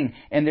warning,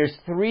 and there's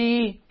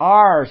 3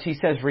 R's. He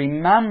says,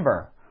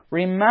 remember.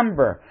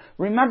 Remember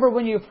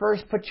when you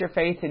first put your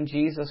faith in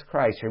Jesus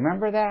Christ.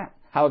 Remember that?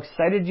 How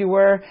excited you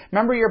were.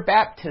 Remember your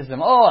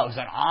baptism. Oh, it was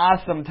an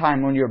awesome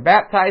time when you were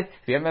baptized.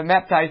 If you haven't been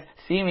baptized,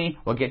 see me.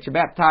 We'll get you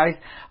baptized.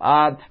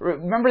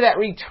 Remember that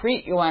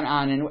retreat you went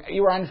on and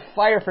you were on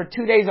fire for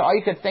 2 days. All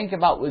you could think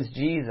about was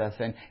Jesus,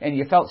 and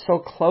you felt so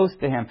close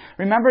to Him.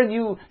 Remember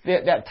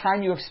that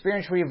time you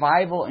experienced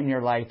revival in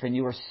your life and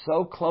you were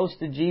so close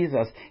to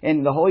Jesus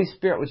and the Holy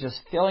Spirit was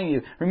just filling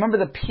you. Remember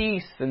the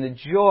peace and the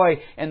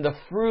joy and the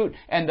fruit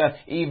and the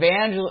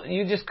evangel.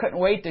 You just couldn't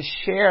wait to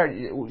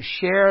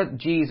share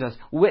Jesus,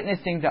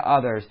 witnessing to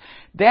others.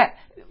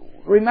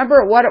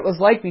 Remember what it was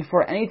like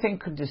before anything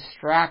could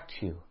distract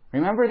you.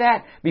 Remember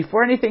that?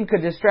 Before anything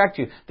could distract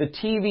you, the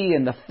TV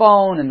and the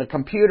phone and the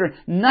computer,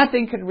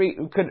 nothing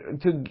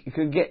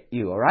could get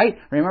you, all right?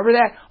 Remember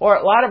that? Or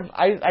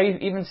I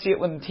even see it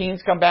when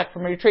teens come back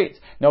from retreats.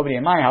 Nobody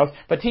in my house,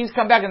 but teens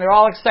come back and they're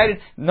all excited.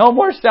 No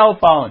more cell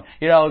phone.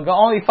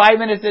 Only 5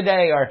 minutes a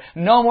day, or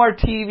no more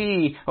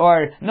TV,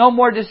 or no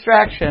more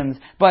distractions.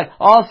 But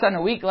all of a sudden,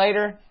 a week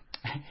later,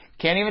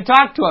 can't even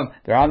talk to them.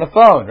 They're on the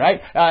phone,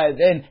 right?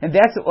 And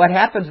that's what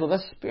happens with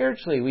us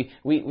spiritually.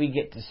 We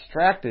get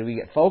distracted. We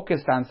get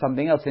focused on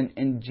something else.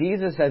 And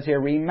Jesus says here,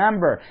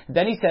 remember.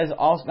 Then He says,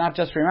 also not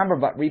just remember,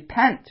 but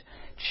repent.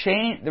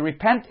 The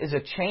repent is a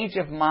change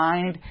of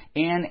mind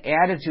and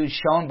attitude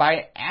shown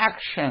by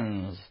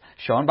actions.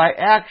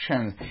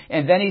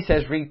 And then He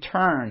says,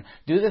 return.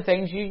 Do the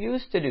things you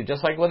used to do.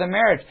 Just like with a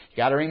marriage. You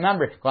got to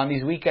remember, go on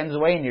these weekends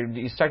away and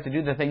you start to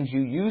do the things you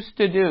used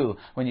to do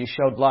when you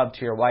showed love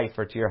to your wife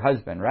or to your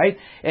husband, right?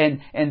 And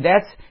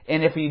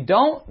if you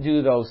don't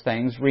do those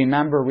things,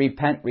 remember,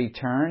 repent,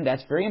 return.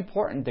 That's very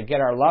important to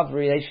get our love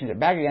relationship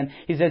back again.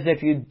 He says,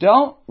 if you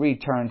don't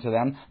return to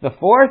them, the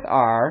 4th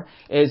R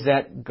is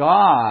that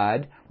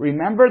God,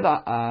 remember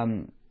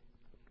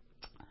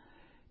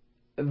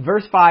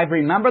Verse 5,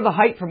 remember the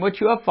height from which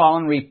you have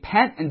fallen,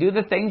 repent and do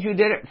the things you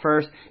did at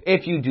first.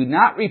 If you do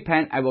not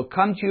repent, I will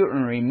come to you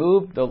and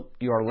remove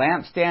your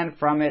lampstand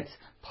from its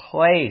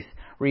place.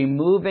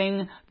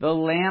 Removing the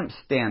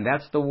lampstand.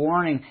 That's the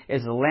warning,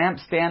 is the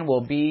lampstand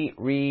will be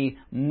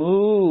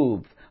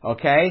removed.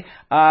 Okay?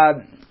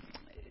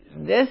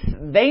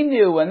 They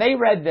knew, when they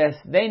read this,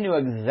 they knew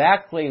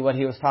exactly what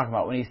he was talking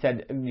about when he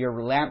said your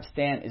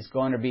lampstand is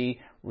going to be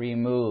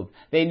removed.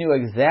 They knew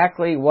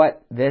exactly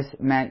what this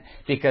meant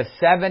because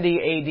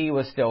 70 AD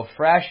was still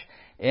fresh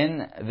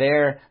in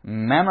their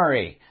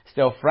memory.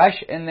 Still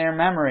fresh in their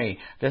memory.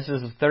 This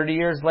is 30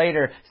 years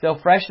later, still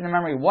fresh in their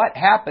memory. What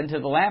happened to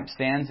the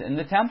lampstands in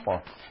the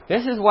temple?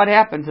 This is what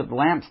happened to the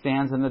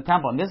lampstands in the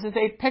temple. And this is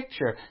a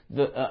picture,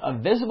 a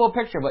visible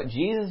picture of what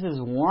Jesus'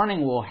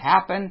 warning will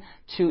happen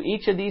to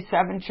each of these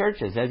 7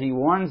 churches as He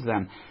warns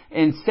them.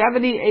 In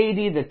 70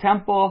 AD, the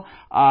temple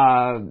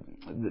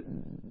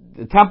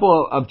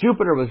of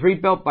Jupiter was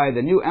rebuilt by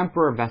the new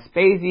emperor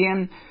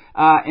Vespasian.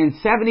 In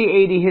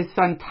 70 AD, his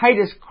son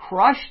Titus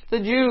crushed the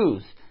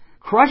Jews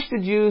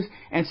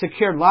and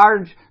secured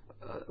large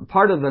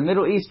part of the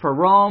Middle East for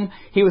Rome.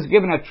 He was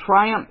given a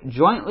triumph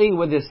jointly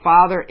with his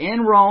father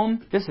in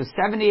Rome. This is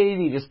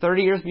 70 AD, just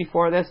 30 years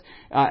before this,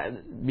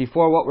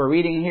 before what we're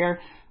reading here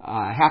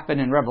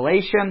happened in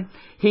Revelation.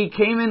 He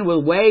came in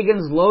with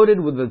wagons loaded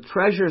with the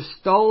treasure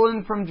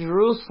stolen from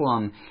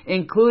Jerusalem,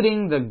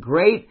 including the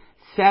great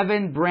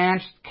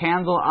 7-branched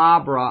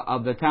candelabra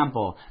of the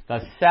temple.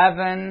 The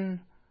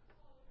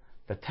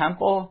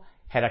temple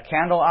had a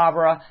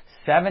candelabra,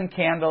 7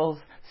 candles,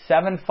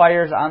 7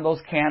 fires on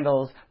those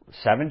candles,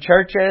 7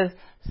 churches,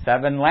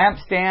 7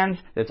 lampstands.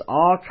 It's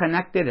all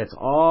connected. It's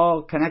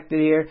all connected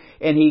here.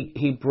 And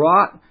he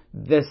brought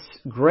this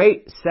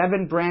great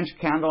 7-branch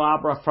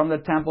candelabra from the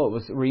temple. It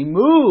was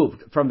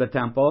removed from the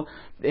temple.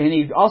 And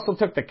he also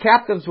took the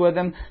captives with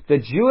him. The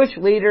Jewish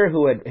leader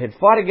who had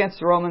fought against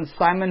the Romans,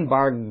 Simon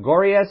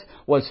Bar-Gorius,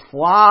 was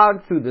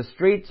flogged through the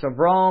streets of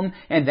Rome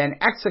and then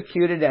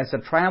executed as the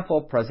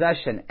triumphal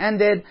procession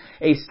ended.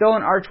 A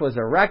stone arch was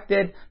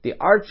erected. The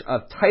Arch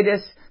of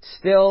Titus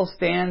still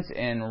stands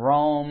in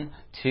Rome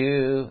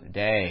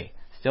today.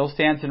 Still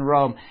stands in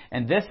Rome.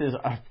 And this is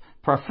a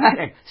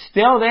prophetic,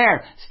 still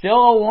there, still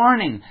a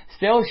warning,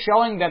 still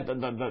showing that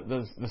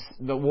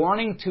the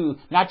warning to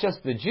not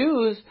just the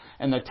Jews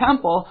and the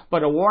temple,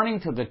 but a warning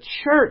to the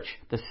church,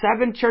 the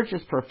 7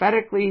 churches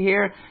prophetically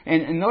here.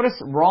 And notice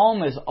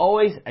Rome is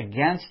always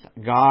against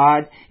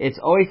God. It's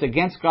always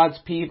against God's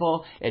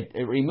people. It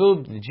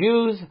removed the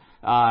Jews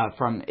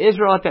from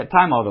Israel at that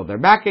time, although they're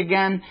back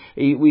again.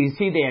 We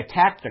see they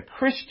attacked the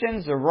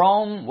Christians.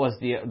 Rome was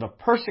the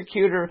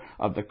persecutor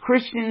of the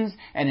Christians,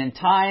 and in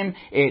time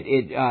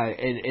it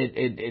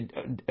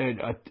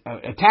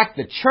attacked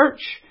the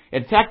church.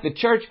 It attacked the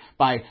church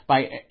by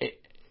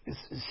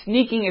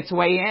sneaking its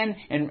way in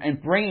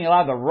and bringing a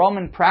lot of the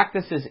Roman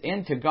practices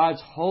into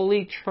God's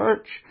holy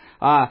church.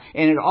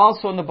 And it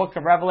also in the book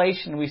of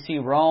Revelation, we see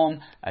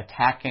Rome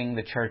attacking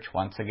the church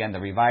once again. The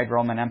revived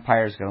Roman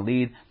Empire is going to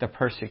lead the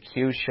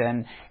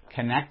persecution.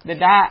 Connect the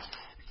dots.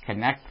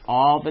 Connect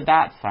all the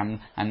dots. I'm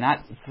not,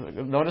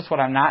 notice what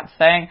I'm not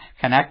saying.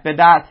 Connect the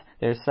dots.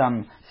 There's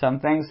some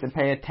things to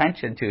pay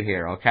attention to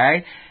here,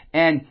 okay?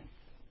 And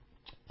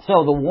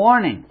so the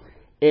warning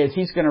is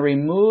he's going to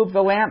remove the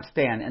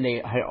lampstand, and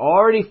they had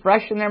already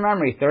fresh in their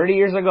memory 30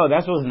 years ago.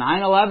 This was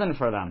 9/11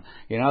 for them.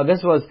 You know,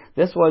 this was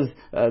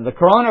the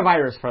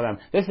coronavirus for them.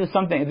 This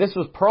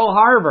was Pearl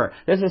Harbor.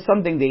 This is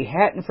something they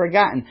hadn't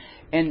forgotten.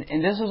 And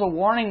this was a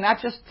warning not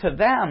just to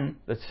them,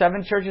 the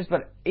 7 churches,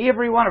 but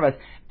every one of us,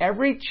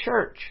 every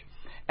church,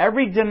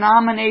 every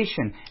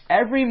denomination,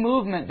 every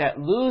movement that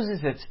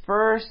loses its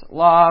first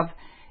love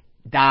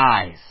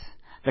dies.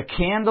 The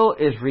candle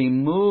is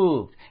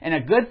removed. And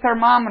a good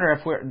thermometer,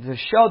 if we're to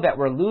show that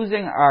we're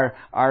losing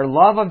our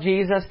love of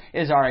Jesus,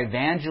 is our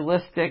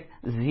evangelistic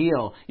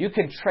zeal. You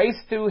can trace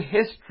through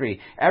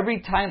history every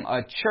time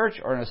a church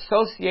or an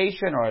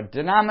association or a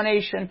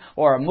denomination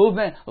or a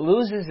movement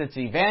loses its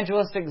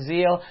evangelistic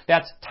zeal,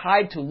 that's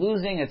tied to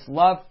losing its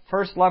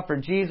first love for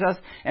Jesus.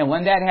 And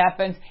when that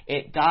happens,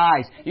 it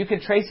dies. You can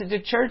trace it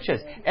to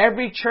churches.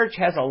 Every church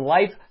has a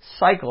life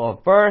cycle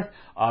of birth,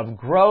 of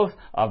growth,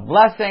 of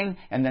blessing,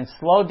 and then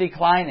slow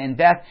decline and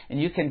death. And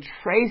you can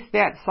trace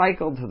that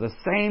cycle to the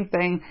same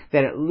thing,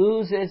 that it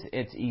loses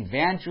its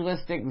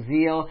evangelistic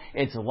zeal,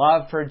 its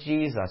love for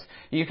Jesus.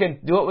 You can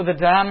do it with a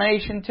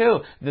denomination too.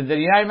 The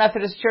United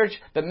Methodist Church,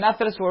 the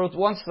Methodists were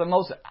once the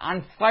most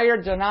on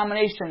fire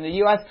denomination in the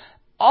U.S.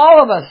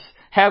 All of us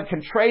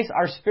can trace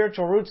our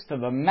spiritual roots to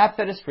the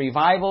Methodist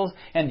revivals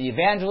and the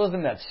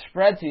evangelism that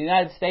spread to the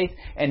United States,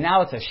 and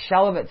now it's a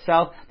shell of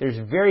itself. There's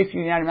very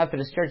few United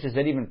Methodist churches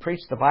that even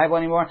preach the Bible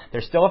anymore.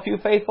 There's still a few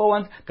faithful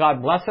ones.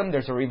 God bless them.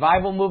 There's a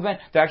revival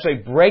movement. They're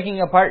actually breaking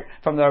apart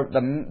from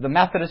the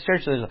Methodist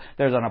church.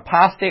 There's an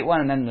apostate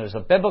one, and then there's a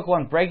biblical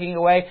one breaking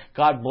away.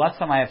 God bless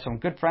them. I have some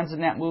good friends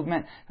in that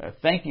movement.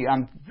 Thank you.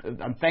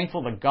 I'm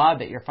thankful to God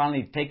that you're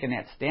finally taking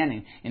that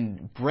standing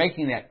and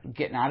breaking that,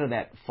 getting out of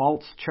that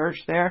false church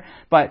there.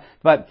 But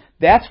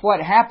that's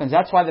what happens.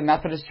 That's why the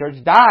Methodist Church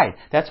died.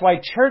 That's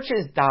why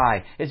churches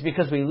die. It's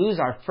because we lose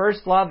our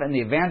first love and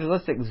the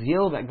evangelistic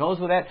zeal that goes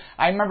with it.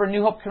 I remember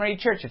New Hope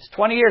Community Church. It's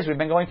 20 years. We've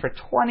been going for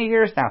 20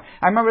 years now.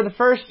 I remember the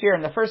first year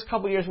and the first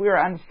couple of years we were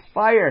on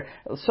fire.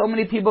 So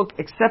many people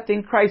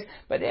accepting Christ.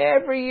 But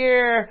every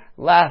year,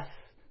 less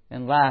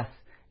and less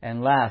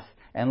and less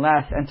and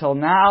less, until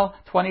now,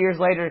 20 years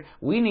later,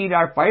 we need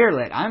our fire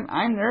lit. I'm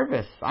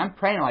nervous. I'm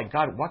praying like,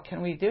 God, what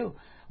can we do?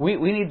 We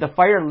need the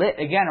fire lit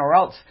again, or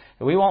else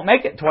we won't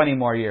make it 20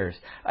 more years.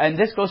 And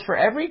this goes for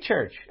every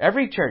church.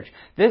 Every church.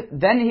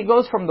 Then he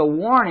goes from the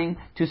warning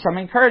to some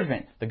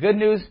encouragement. The good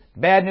news,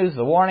 bad news,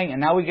 the warning,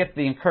 and now we get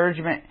the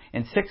encouragement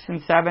in 6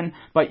 and 7.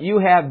 But you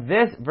have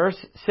this,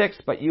 verse 6,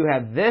 but you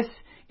have this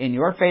in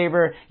your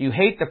favor. You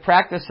hate the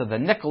practice of the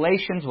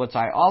Nicolaitans, which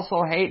I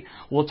also hate.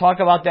 We'll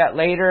talk about that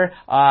later.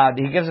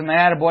 He gives them an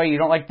attaboy. You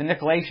don't like the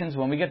Nicolaitans.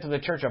 When we get to the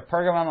church of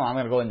Pergamum, I'm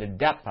going to go into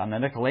depth on the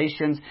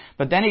Nicolaitans.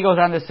 But then he goes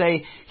on to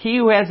say, he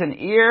who has an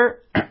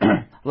ear,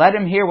 let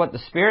him hear what the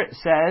Spirit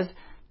says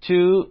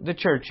to the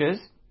churches.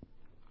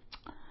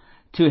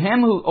 To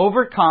him who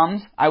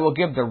overcomes, I will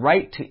give the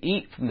right to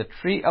eat from the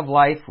tree of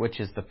life, which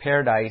is the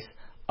paradise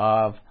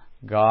of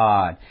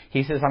God.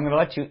 He says, I'm going to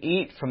let you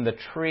eat from the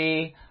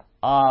tree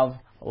of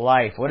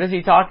life. What is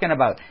he talking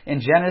about? In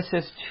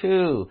Genesis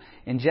 2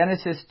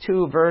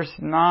 verse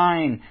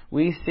 9,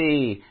 we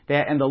see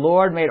that, and the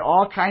Lord made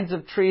all kinds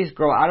of trees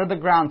grow out of the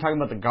ground, talking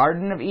about the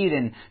Garden of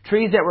Eden,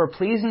 trees that were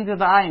pleasing to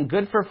the eye and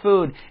good for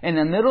food. In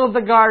the middle of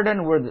the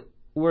garden were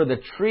were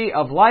the tree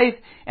of life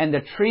and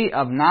the tree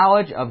of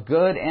knowledge of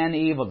good and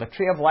evil. The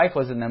tree of life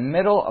was in the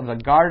middle of the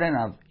Garden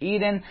of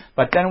Eden,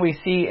 but then we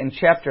see in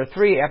chapter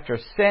 3, after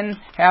sin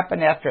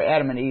happened, after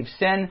Adam and Eve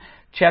sinned,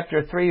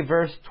 chapter 3,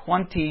 verse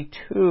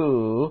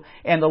 22,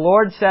 and the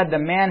Lord said, the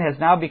man has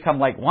now become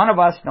like one of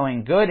us,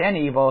 knowing good and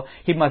evil.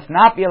 He must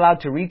not be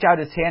allowed to reach out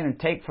his hand and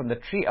take from the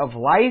tree of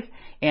life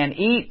and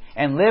eat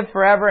and live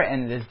forever,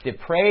 and is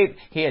depraved.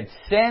 He had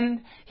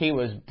sinned. He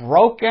was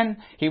broken.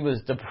 He was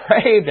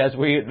depraved, as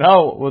we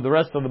know with the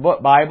rest of the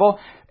Bible.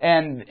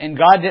 And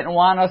God didn't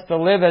want us to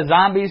live as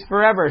zombies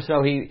forever,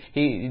 so He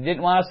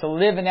didn't want us to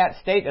live in that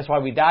state. That's why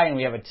we die, and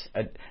we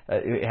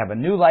have a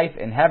new life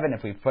in heaven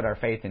if we put our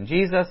faith in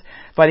Jesus.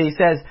 But He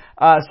says,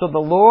 so the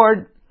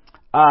Lord,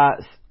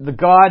 the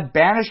God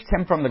banished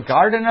him from the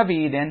Garden of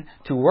Eden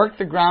to work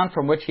the ground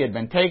from which he had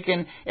been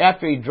taken.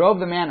 After He drove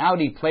the man out,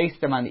 He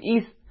placed on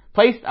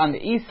the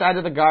east side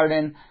of the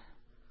Garden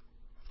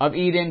of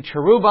Eden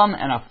cherubim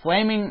and a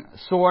flaming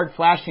sword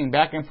flashing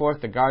back and forth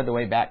to guard the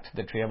way back to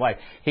the tree of life.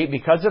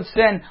 Because of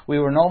sin, we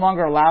were no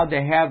longer allowed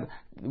to have,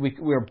 we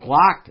were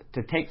blocked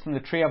to take from the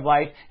tree of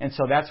life, and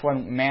so that's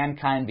when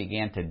mankind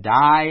began to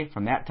die.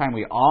 From that time,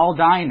 we all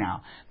die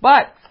now.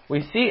 But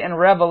we see in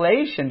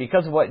Revelation,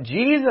 because of what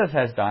Jesus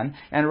has done,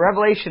 in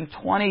Revelation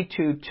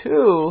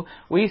 22:2,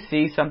 we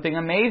see something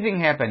amazing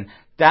happen.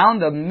 Down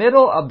the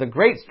middle of the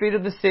great street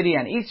of the city,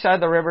 on each side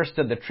of the river,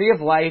 stood the tree of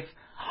life.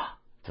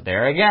 So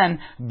there again,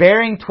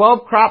 bearing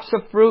 12 crops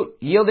of fruit,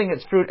 yielding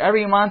its fruit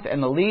every month,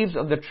 and the leaves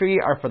of the tree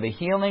are for the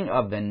healing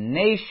of the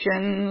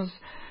nations.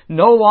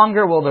 No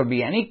longer will there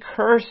be any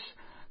curse.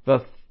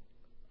 Let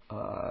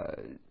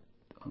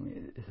me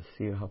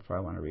see how far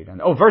I want to read on.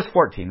 Verse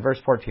 14. Verse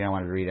 14 I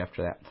wanted to read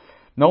after that.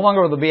 No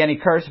longer will there be any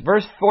curse.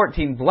 Verse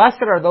 14,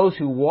 blessed are those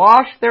who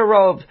wash their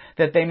robes,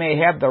 that they may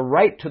have the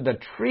right to the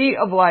tree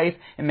of life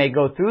and may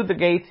go through the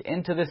gates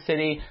into the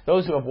city.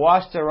 Those who have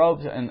washed their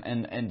robes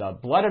in the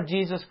blood of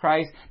Jesus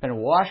Christ, been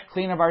washed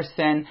clean of our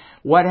sin.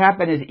 What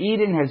happened is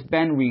Eden has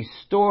been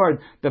restored.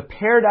 The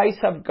paradise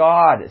of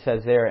God, it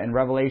says there in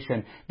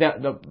Revelation,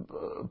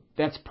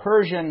 that's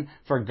Persian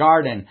for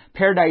garden.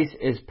 Paradise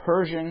is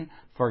Persian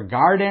for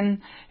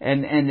garden,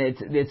 and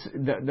it's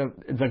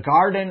the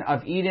Garden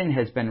of Eden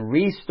has been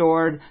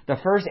restored. The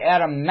first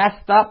Adam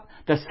messed up.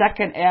 The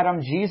second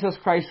Adam, Jesus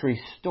Christ,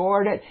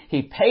 restored it.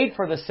 He paid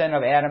for the sin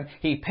of Adam.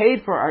 He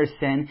paid for our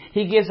sin.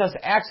 He gives us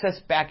access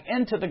back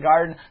into the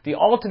garden, the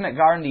ultimate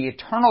garden, the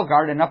eternal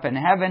garden up in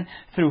heaven,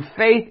 through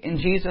faith in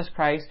Jesus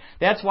Christ.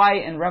 That's why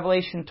in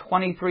Revelation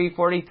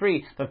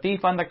 23:43, the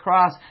thief on the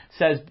cross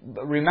says,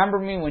 remember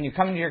me when you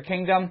come into your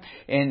kingdom.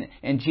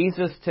 And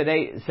Jesus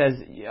today says,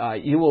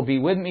 you will be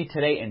with me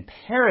today in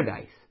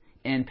paradise.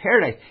 In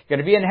paradise. You're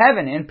going to be in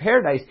heaven, in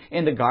paradise,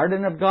 in the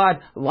garden of God,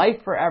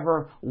 life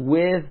forever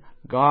with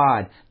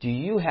God. Do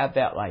you have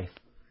that life?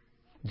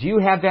 Do you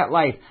have that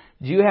life?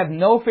 Do you have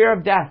no fear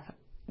of death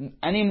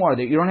anymore?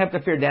 That you don't have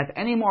to fear death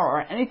anymore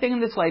or anything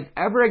in this life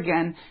ever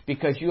again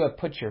because you have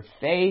put your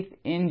faith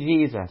in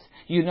Jesus.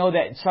 You know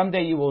that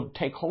someday you will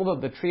take hold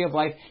of the tree of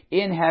life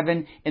in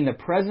heaven in the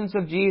presence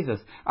of Jesus.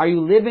 Are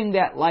you living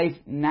that life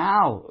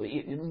now?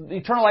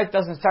 Eternal life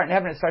doesn't start in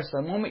heaven. It starts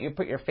the moment you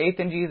put your faith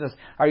in Jesus.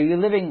 Are you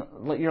living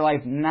your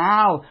life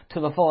now to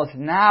the fullest,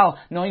 now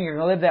knowing you're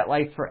going to live that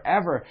life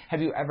forever?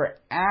 Have you ever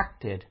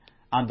acted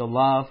on the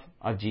love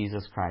of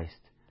Jesus Christ?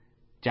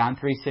 John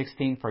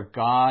 3:16, for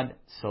God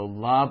so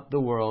loved the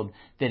world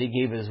that He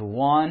gave His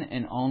one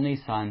and only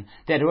Son,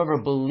 that whoever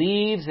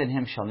believes in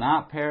Him shall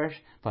not perish,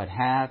 but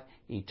have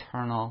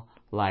eternal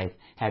life.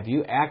 Have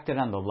you acted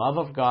on the love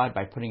of God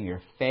by putting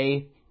your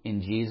faith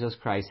in Jesus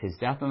Christ, His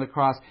death on the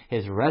cross,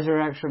 His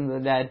resurrection from the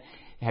dead?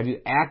 Have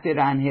you acted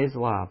on His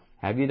love?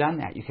 Have you done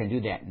that? You can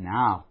do that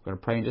now. I'm going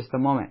to pray in just a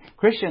moment.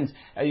 Christians,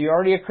 are you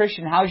already a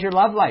Christian? How's your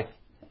love life?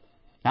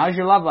 How's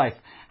your love life?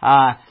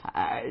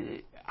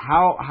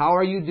 How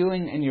are you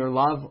doing in your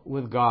love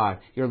with God?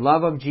 Your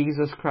love of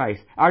Jesus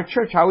Christ? Our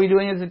church, how are we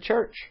doing as a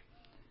church?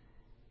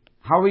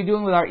 How are we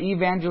doing with our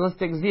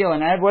evangelistic zeal?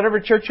 And whatever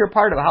church you're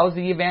part of, how's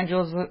the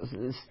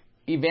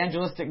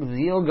evangelistic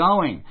zeal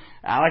going?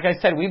 Like I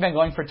said, we've been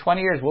going for 20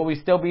 years. Will we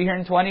still be here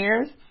in 20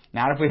 years?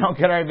 Not if we don't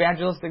get our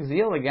evangelistic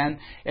zeal again.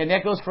 And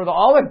that goes for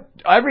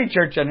every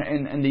church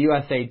in the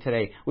USA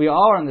today. We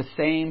all are in the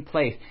same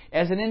place.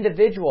 As an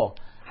individual,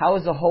 how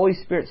is the Holy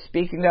Spirit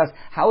speaking to us?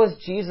 How is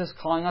Jesus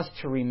calling us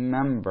to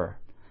remember,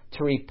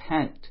 to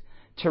repent,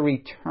 to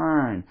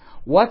return?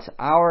 What's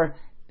our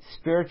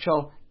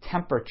spiritual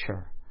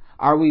temperature?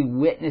 Are we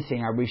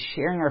witnessing? Are we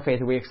sharing our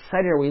faith? Are we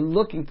excited? Are we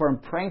looking for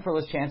and praying for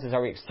those chances?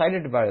 Are we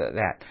excited about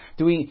that?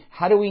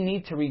 How do we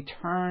need to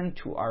return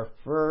to our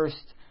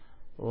first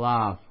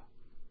love?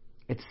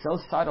 It's so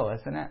subtle,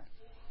 isn't it?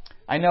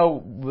 I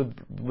know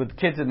with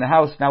kids in the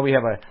house, now we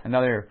have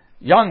another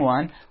young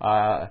one.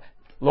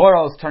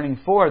 Laurel's turning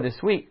 4 this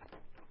week.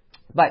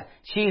 But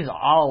she's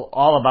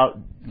all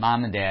about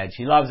mom and dad.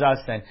 She loves us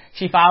and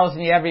she follows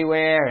me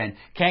everywhere and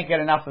can't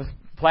get enough of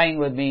playing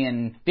with me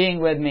and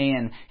being with me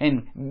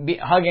and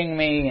hugging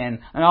me and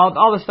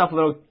all the stuff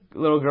little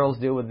little girls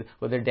do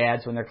with their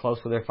dads when they're close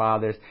with their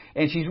fathers.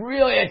 And she's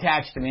really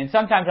attached to me. And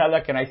sometimes I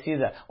look and I see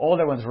the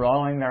older ones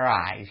rolling their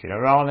eyes,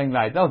 rolling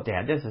their eyes. Oh,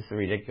 Dad, this is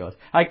ridiculous.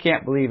 I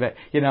can't believe it,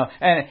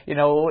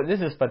 And,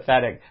 this is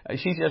pathetic.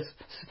 She's just,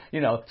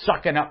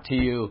 sucking up to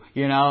you,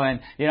 and,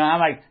 I'm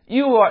like,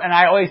 and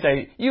I always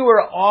say, you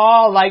were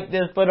all like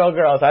this little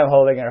girl. So I'm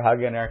holding her,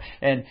 hugging her,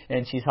 and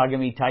she's hugging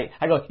me tight.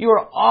 I go, you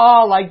were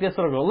all like this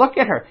little girl. Look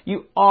at her.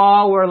 You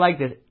all were like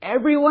this.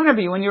 Every one of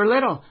you when you were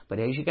little. But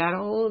as you got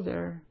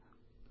older,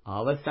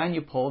 all of a sudden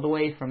you pulled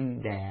away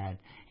from Dad.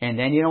 And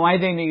then you don't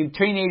want anything,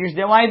 teenagers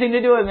didn't want anything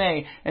to do with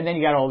me. And then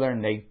you got older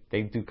and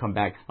they do come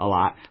back a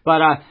lot. But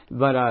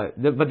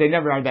they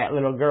never are that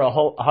little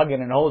girl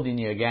hugging and holding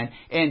you again.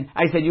 And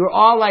I said, you were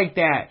all like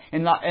that.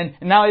 And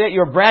now that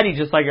you're bratty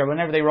just like her,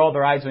 whenever they roll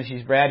their eyes when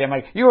she's bratty, I'm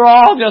like, you were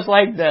all just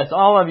like this.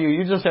 All of you.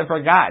 You just have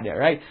forgotten it,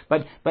 right?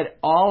 But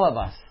all of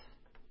us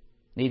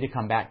need to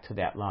come back to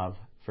that love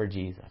for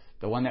Jesus.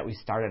 The one that we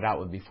started out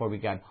with before we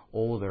got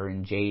older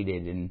and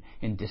jaded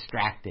and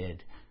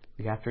distracted.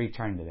 We have to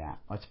return to that.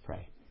 Let's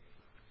pray.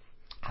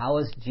 How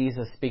is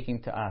Jesus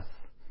speaking to us?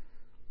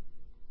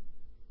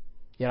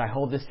 Yet I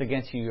hold this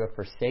against you. You have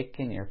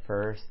forsaken your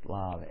first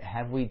love.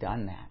 Have we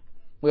done that?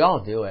 We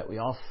all do it. We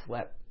all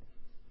slip.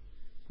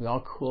 We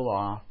all cool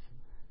off.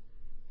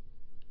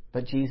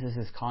 But Jesus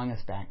is calling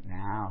us back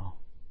now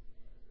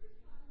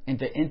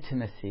into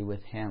intimacy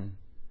with Him,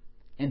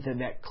 into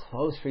that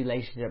close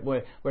relationship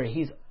where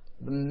He's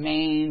the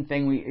main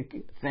thing we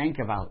think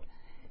about.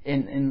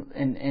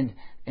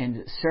 And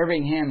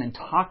serving Him and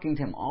talking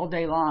to Him all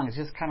day long. It's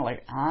just kind of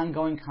like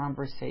ongoing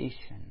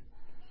conversation.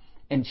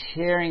 And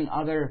sharing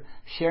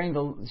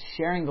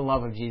the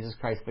love of Jesus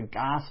Christ, the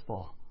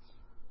gospel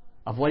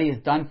of what He has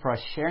done for us,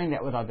 sharing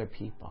that with other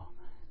people.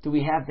 Do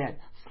we have that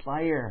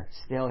fire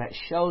still that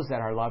shows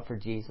that our love for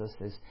Jesus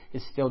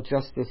is still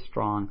just as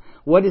strong?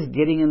 What is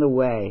getting in the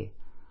way?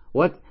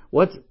 What's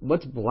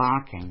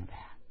blocking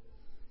that?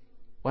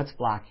 What's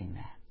blocking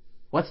that?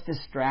 What's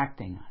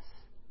distracting us?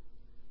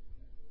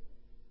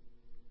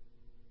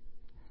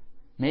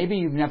 Maybe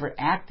you've never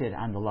acted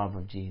on the love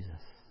of Jesus.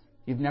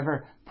 You've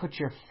never put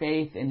your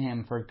faith in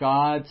Him. For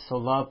God so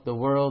loved the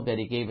world that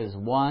He gave His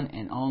one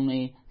and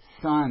only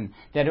Son,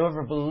 that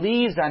whoever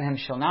believes on Him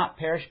shall not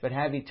perish but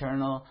have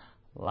eternal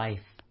life.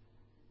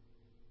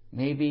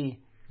 Maybe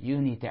you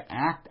need to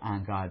act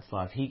on God's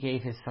love. He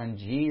gave His Son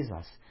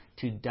Jesus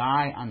to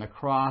die on the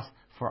cross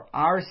for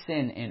our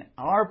sin in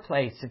our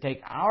place, to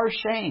take our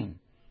shame.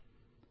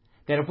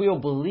 That if we will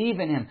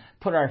believe in Him,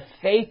 put our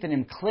faith in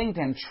Him, cling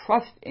to Him,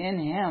 trust in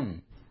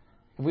Him,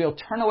 if we will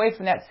turn away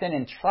from that sin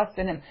and trust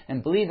in Him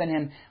and believe in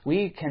Him,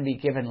 we can be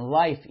given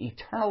life,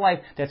 eternal life,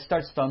 that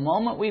starts the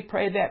moment we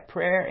pray that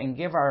prayer and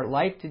give our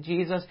life to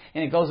Jesus,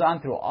 and it goes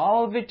on through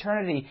all of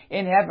eternity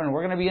in heaven.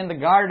 We're going to be in the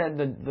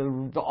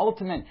garden, the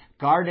ultimate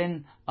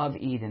Garden of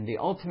Eden, the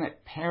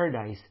ultimate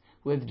paradise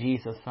with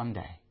Jesus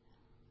someday.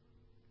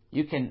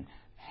 You can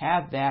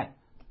have that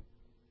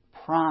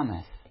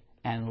promise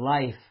and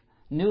life,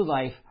 new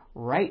life,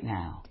 right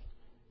now,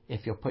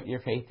 if you'll put your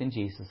faith in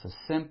Jesus. A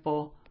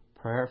simple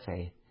prayer of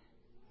faith.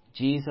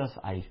 Jesus,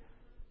 I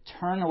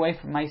turn away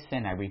from my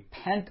sin. I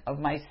repent of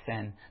my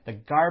sin, the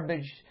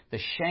garbage, the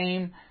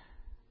shame.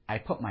 I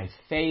put my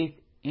faith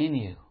in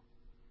You.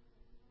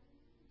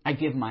 I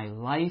give my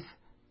life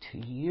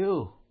to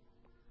You.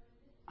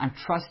 I'm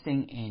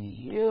trusting in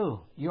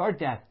You, Your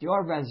death,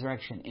 Your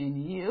resurrection, in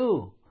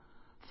You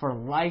for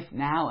life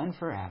now and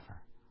forever.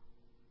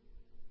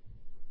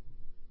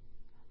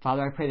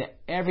 Father, I pray that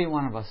every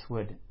one of us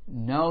would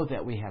know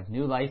that we have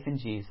new life in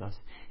Jesus.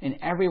 And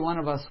every one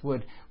of us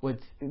would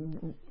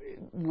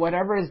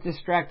whatever has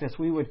distracted us,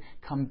 we would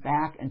come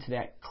back into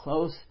that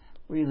close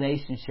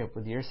relationship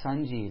with Your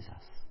Son, Jesus.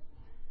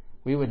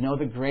 We would know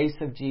the grace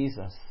of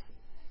Jesus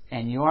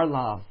and Your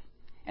love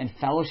and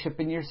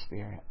fellowship in Your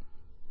Spirit.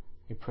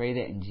 We pray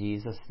that in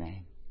Jesus'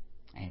 name.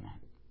 Amen.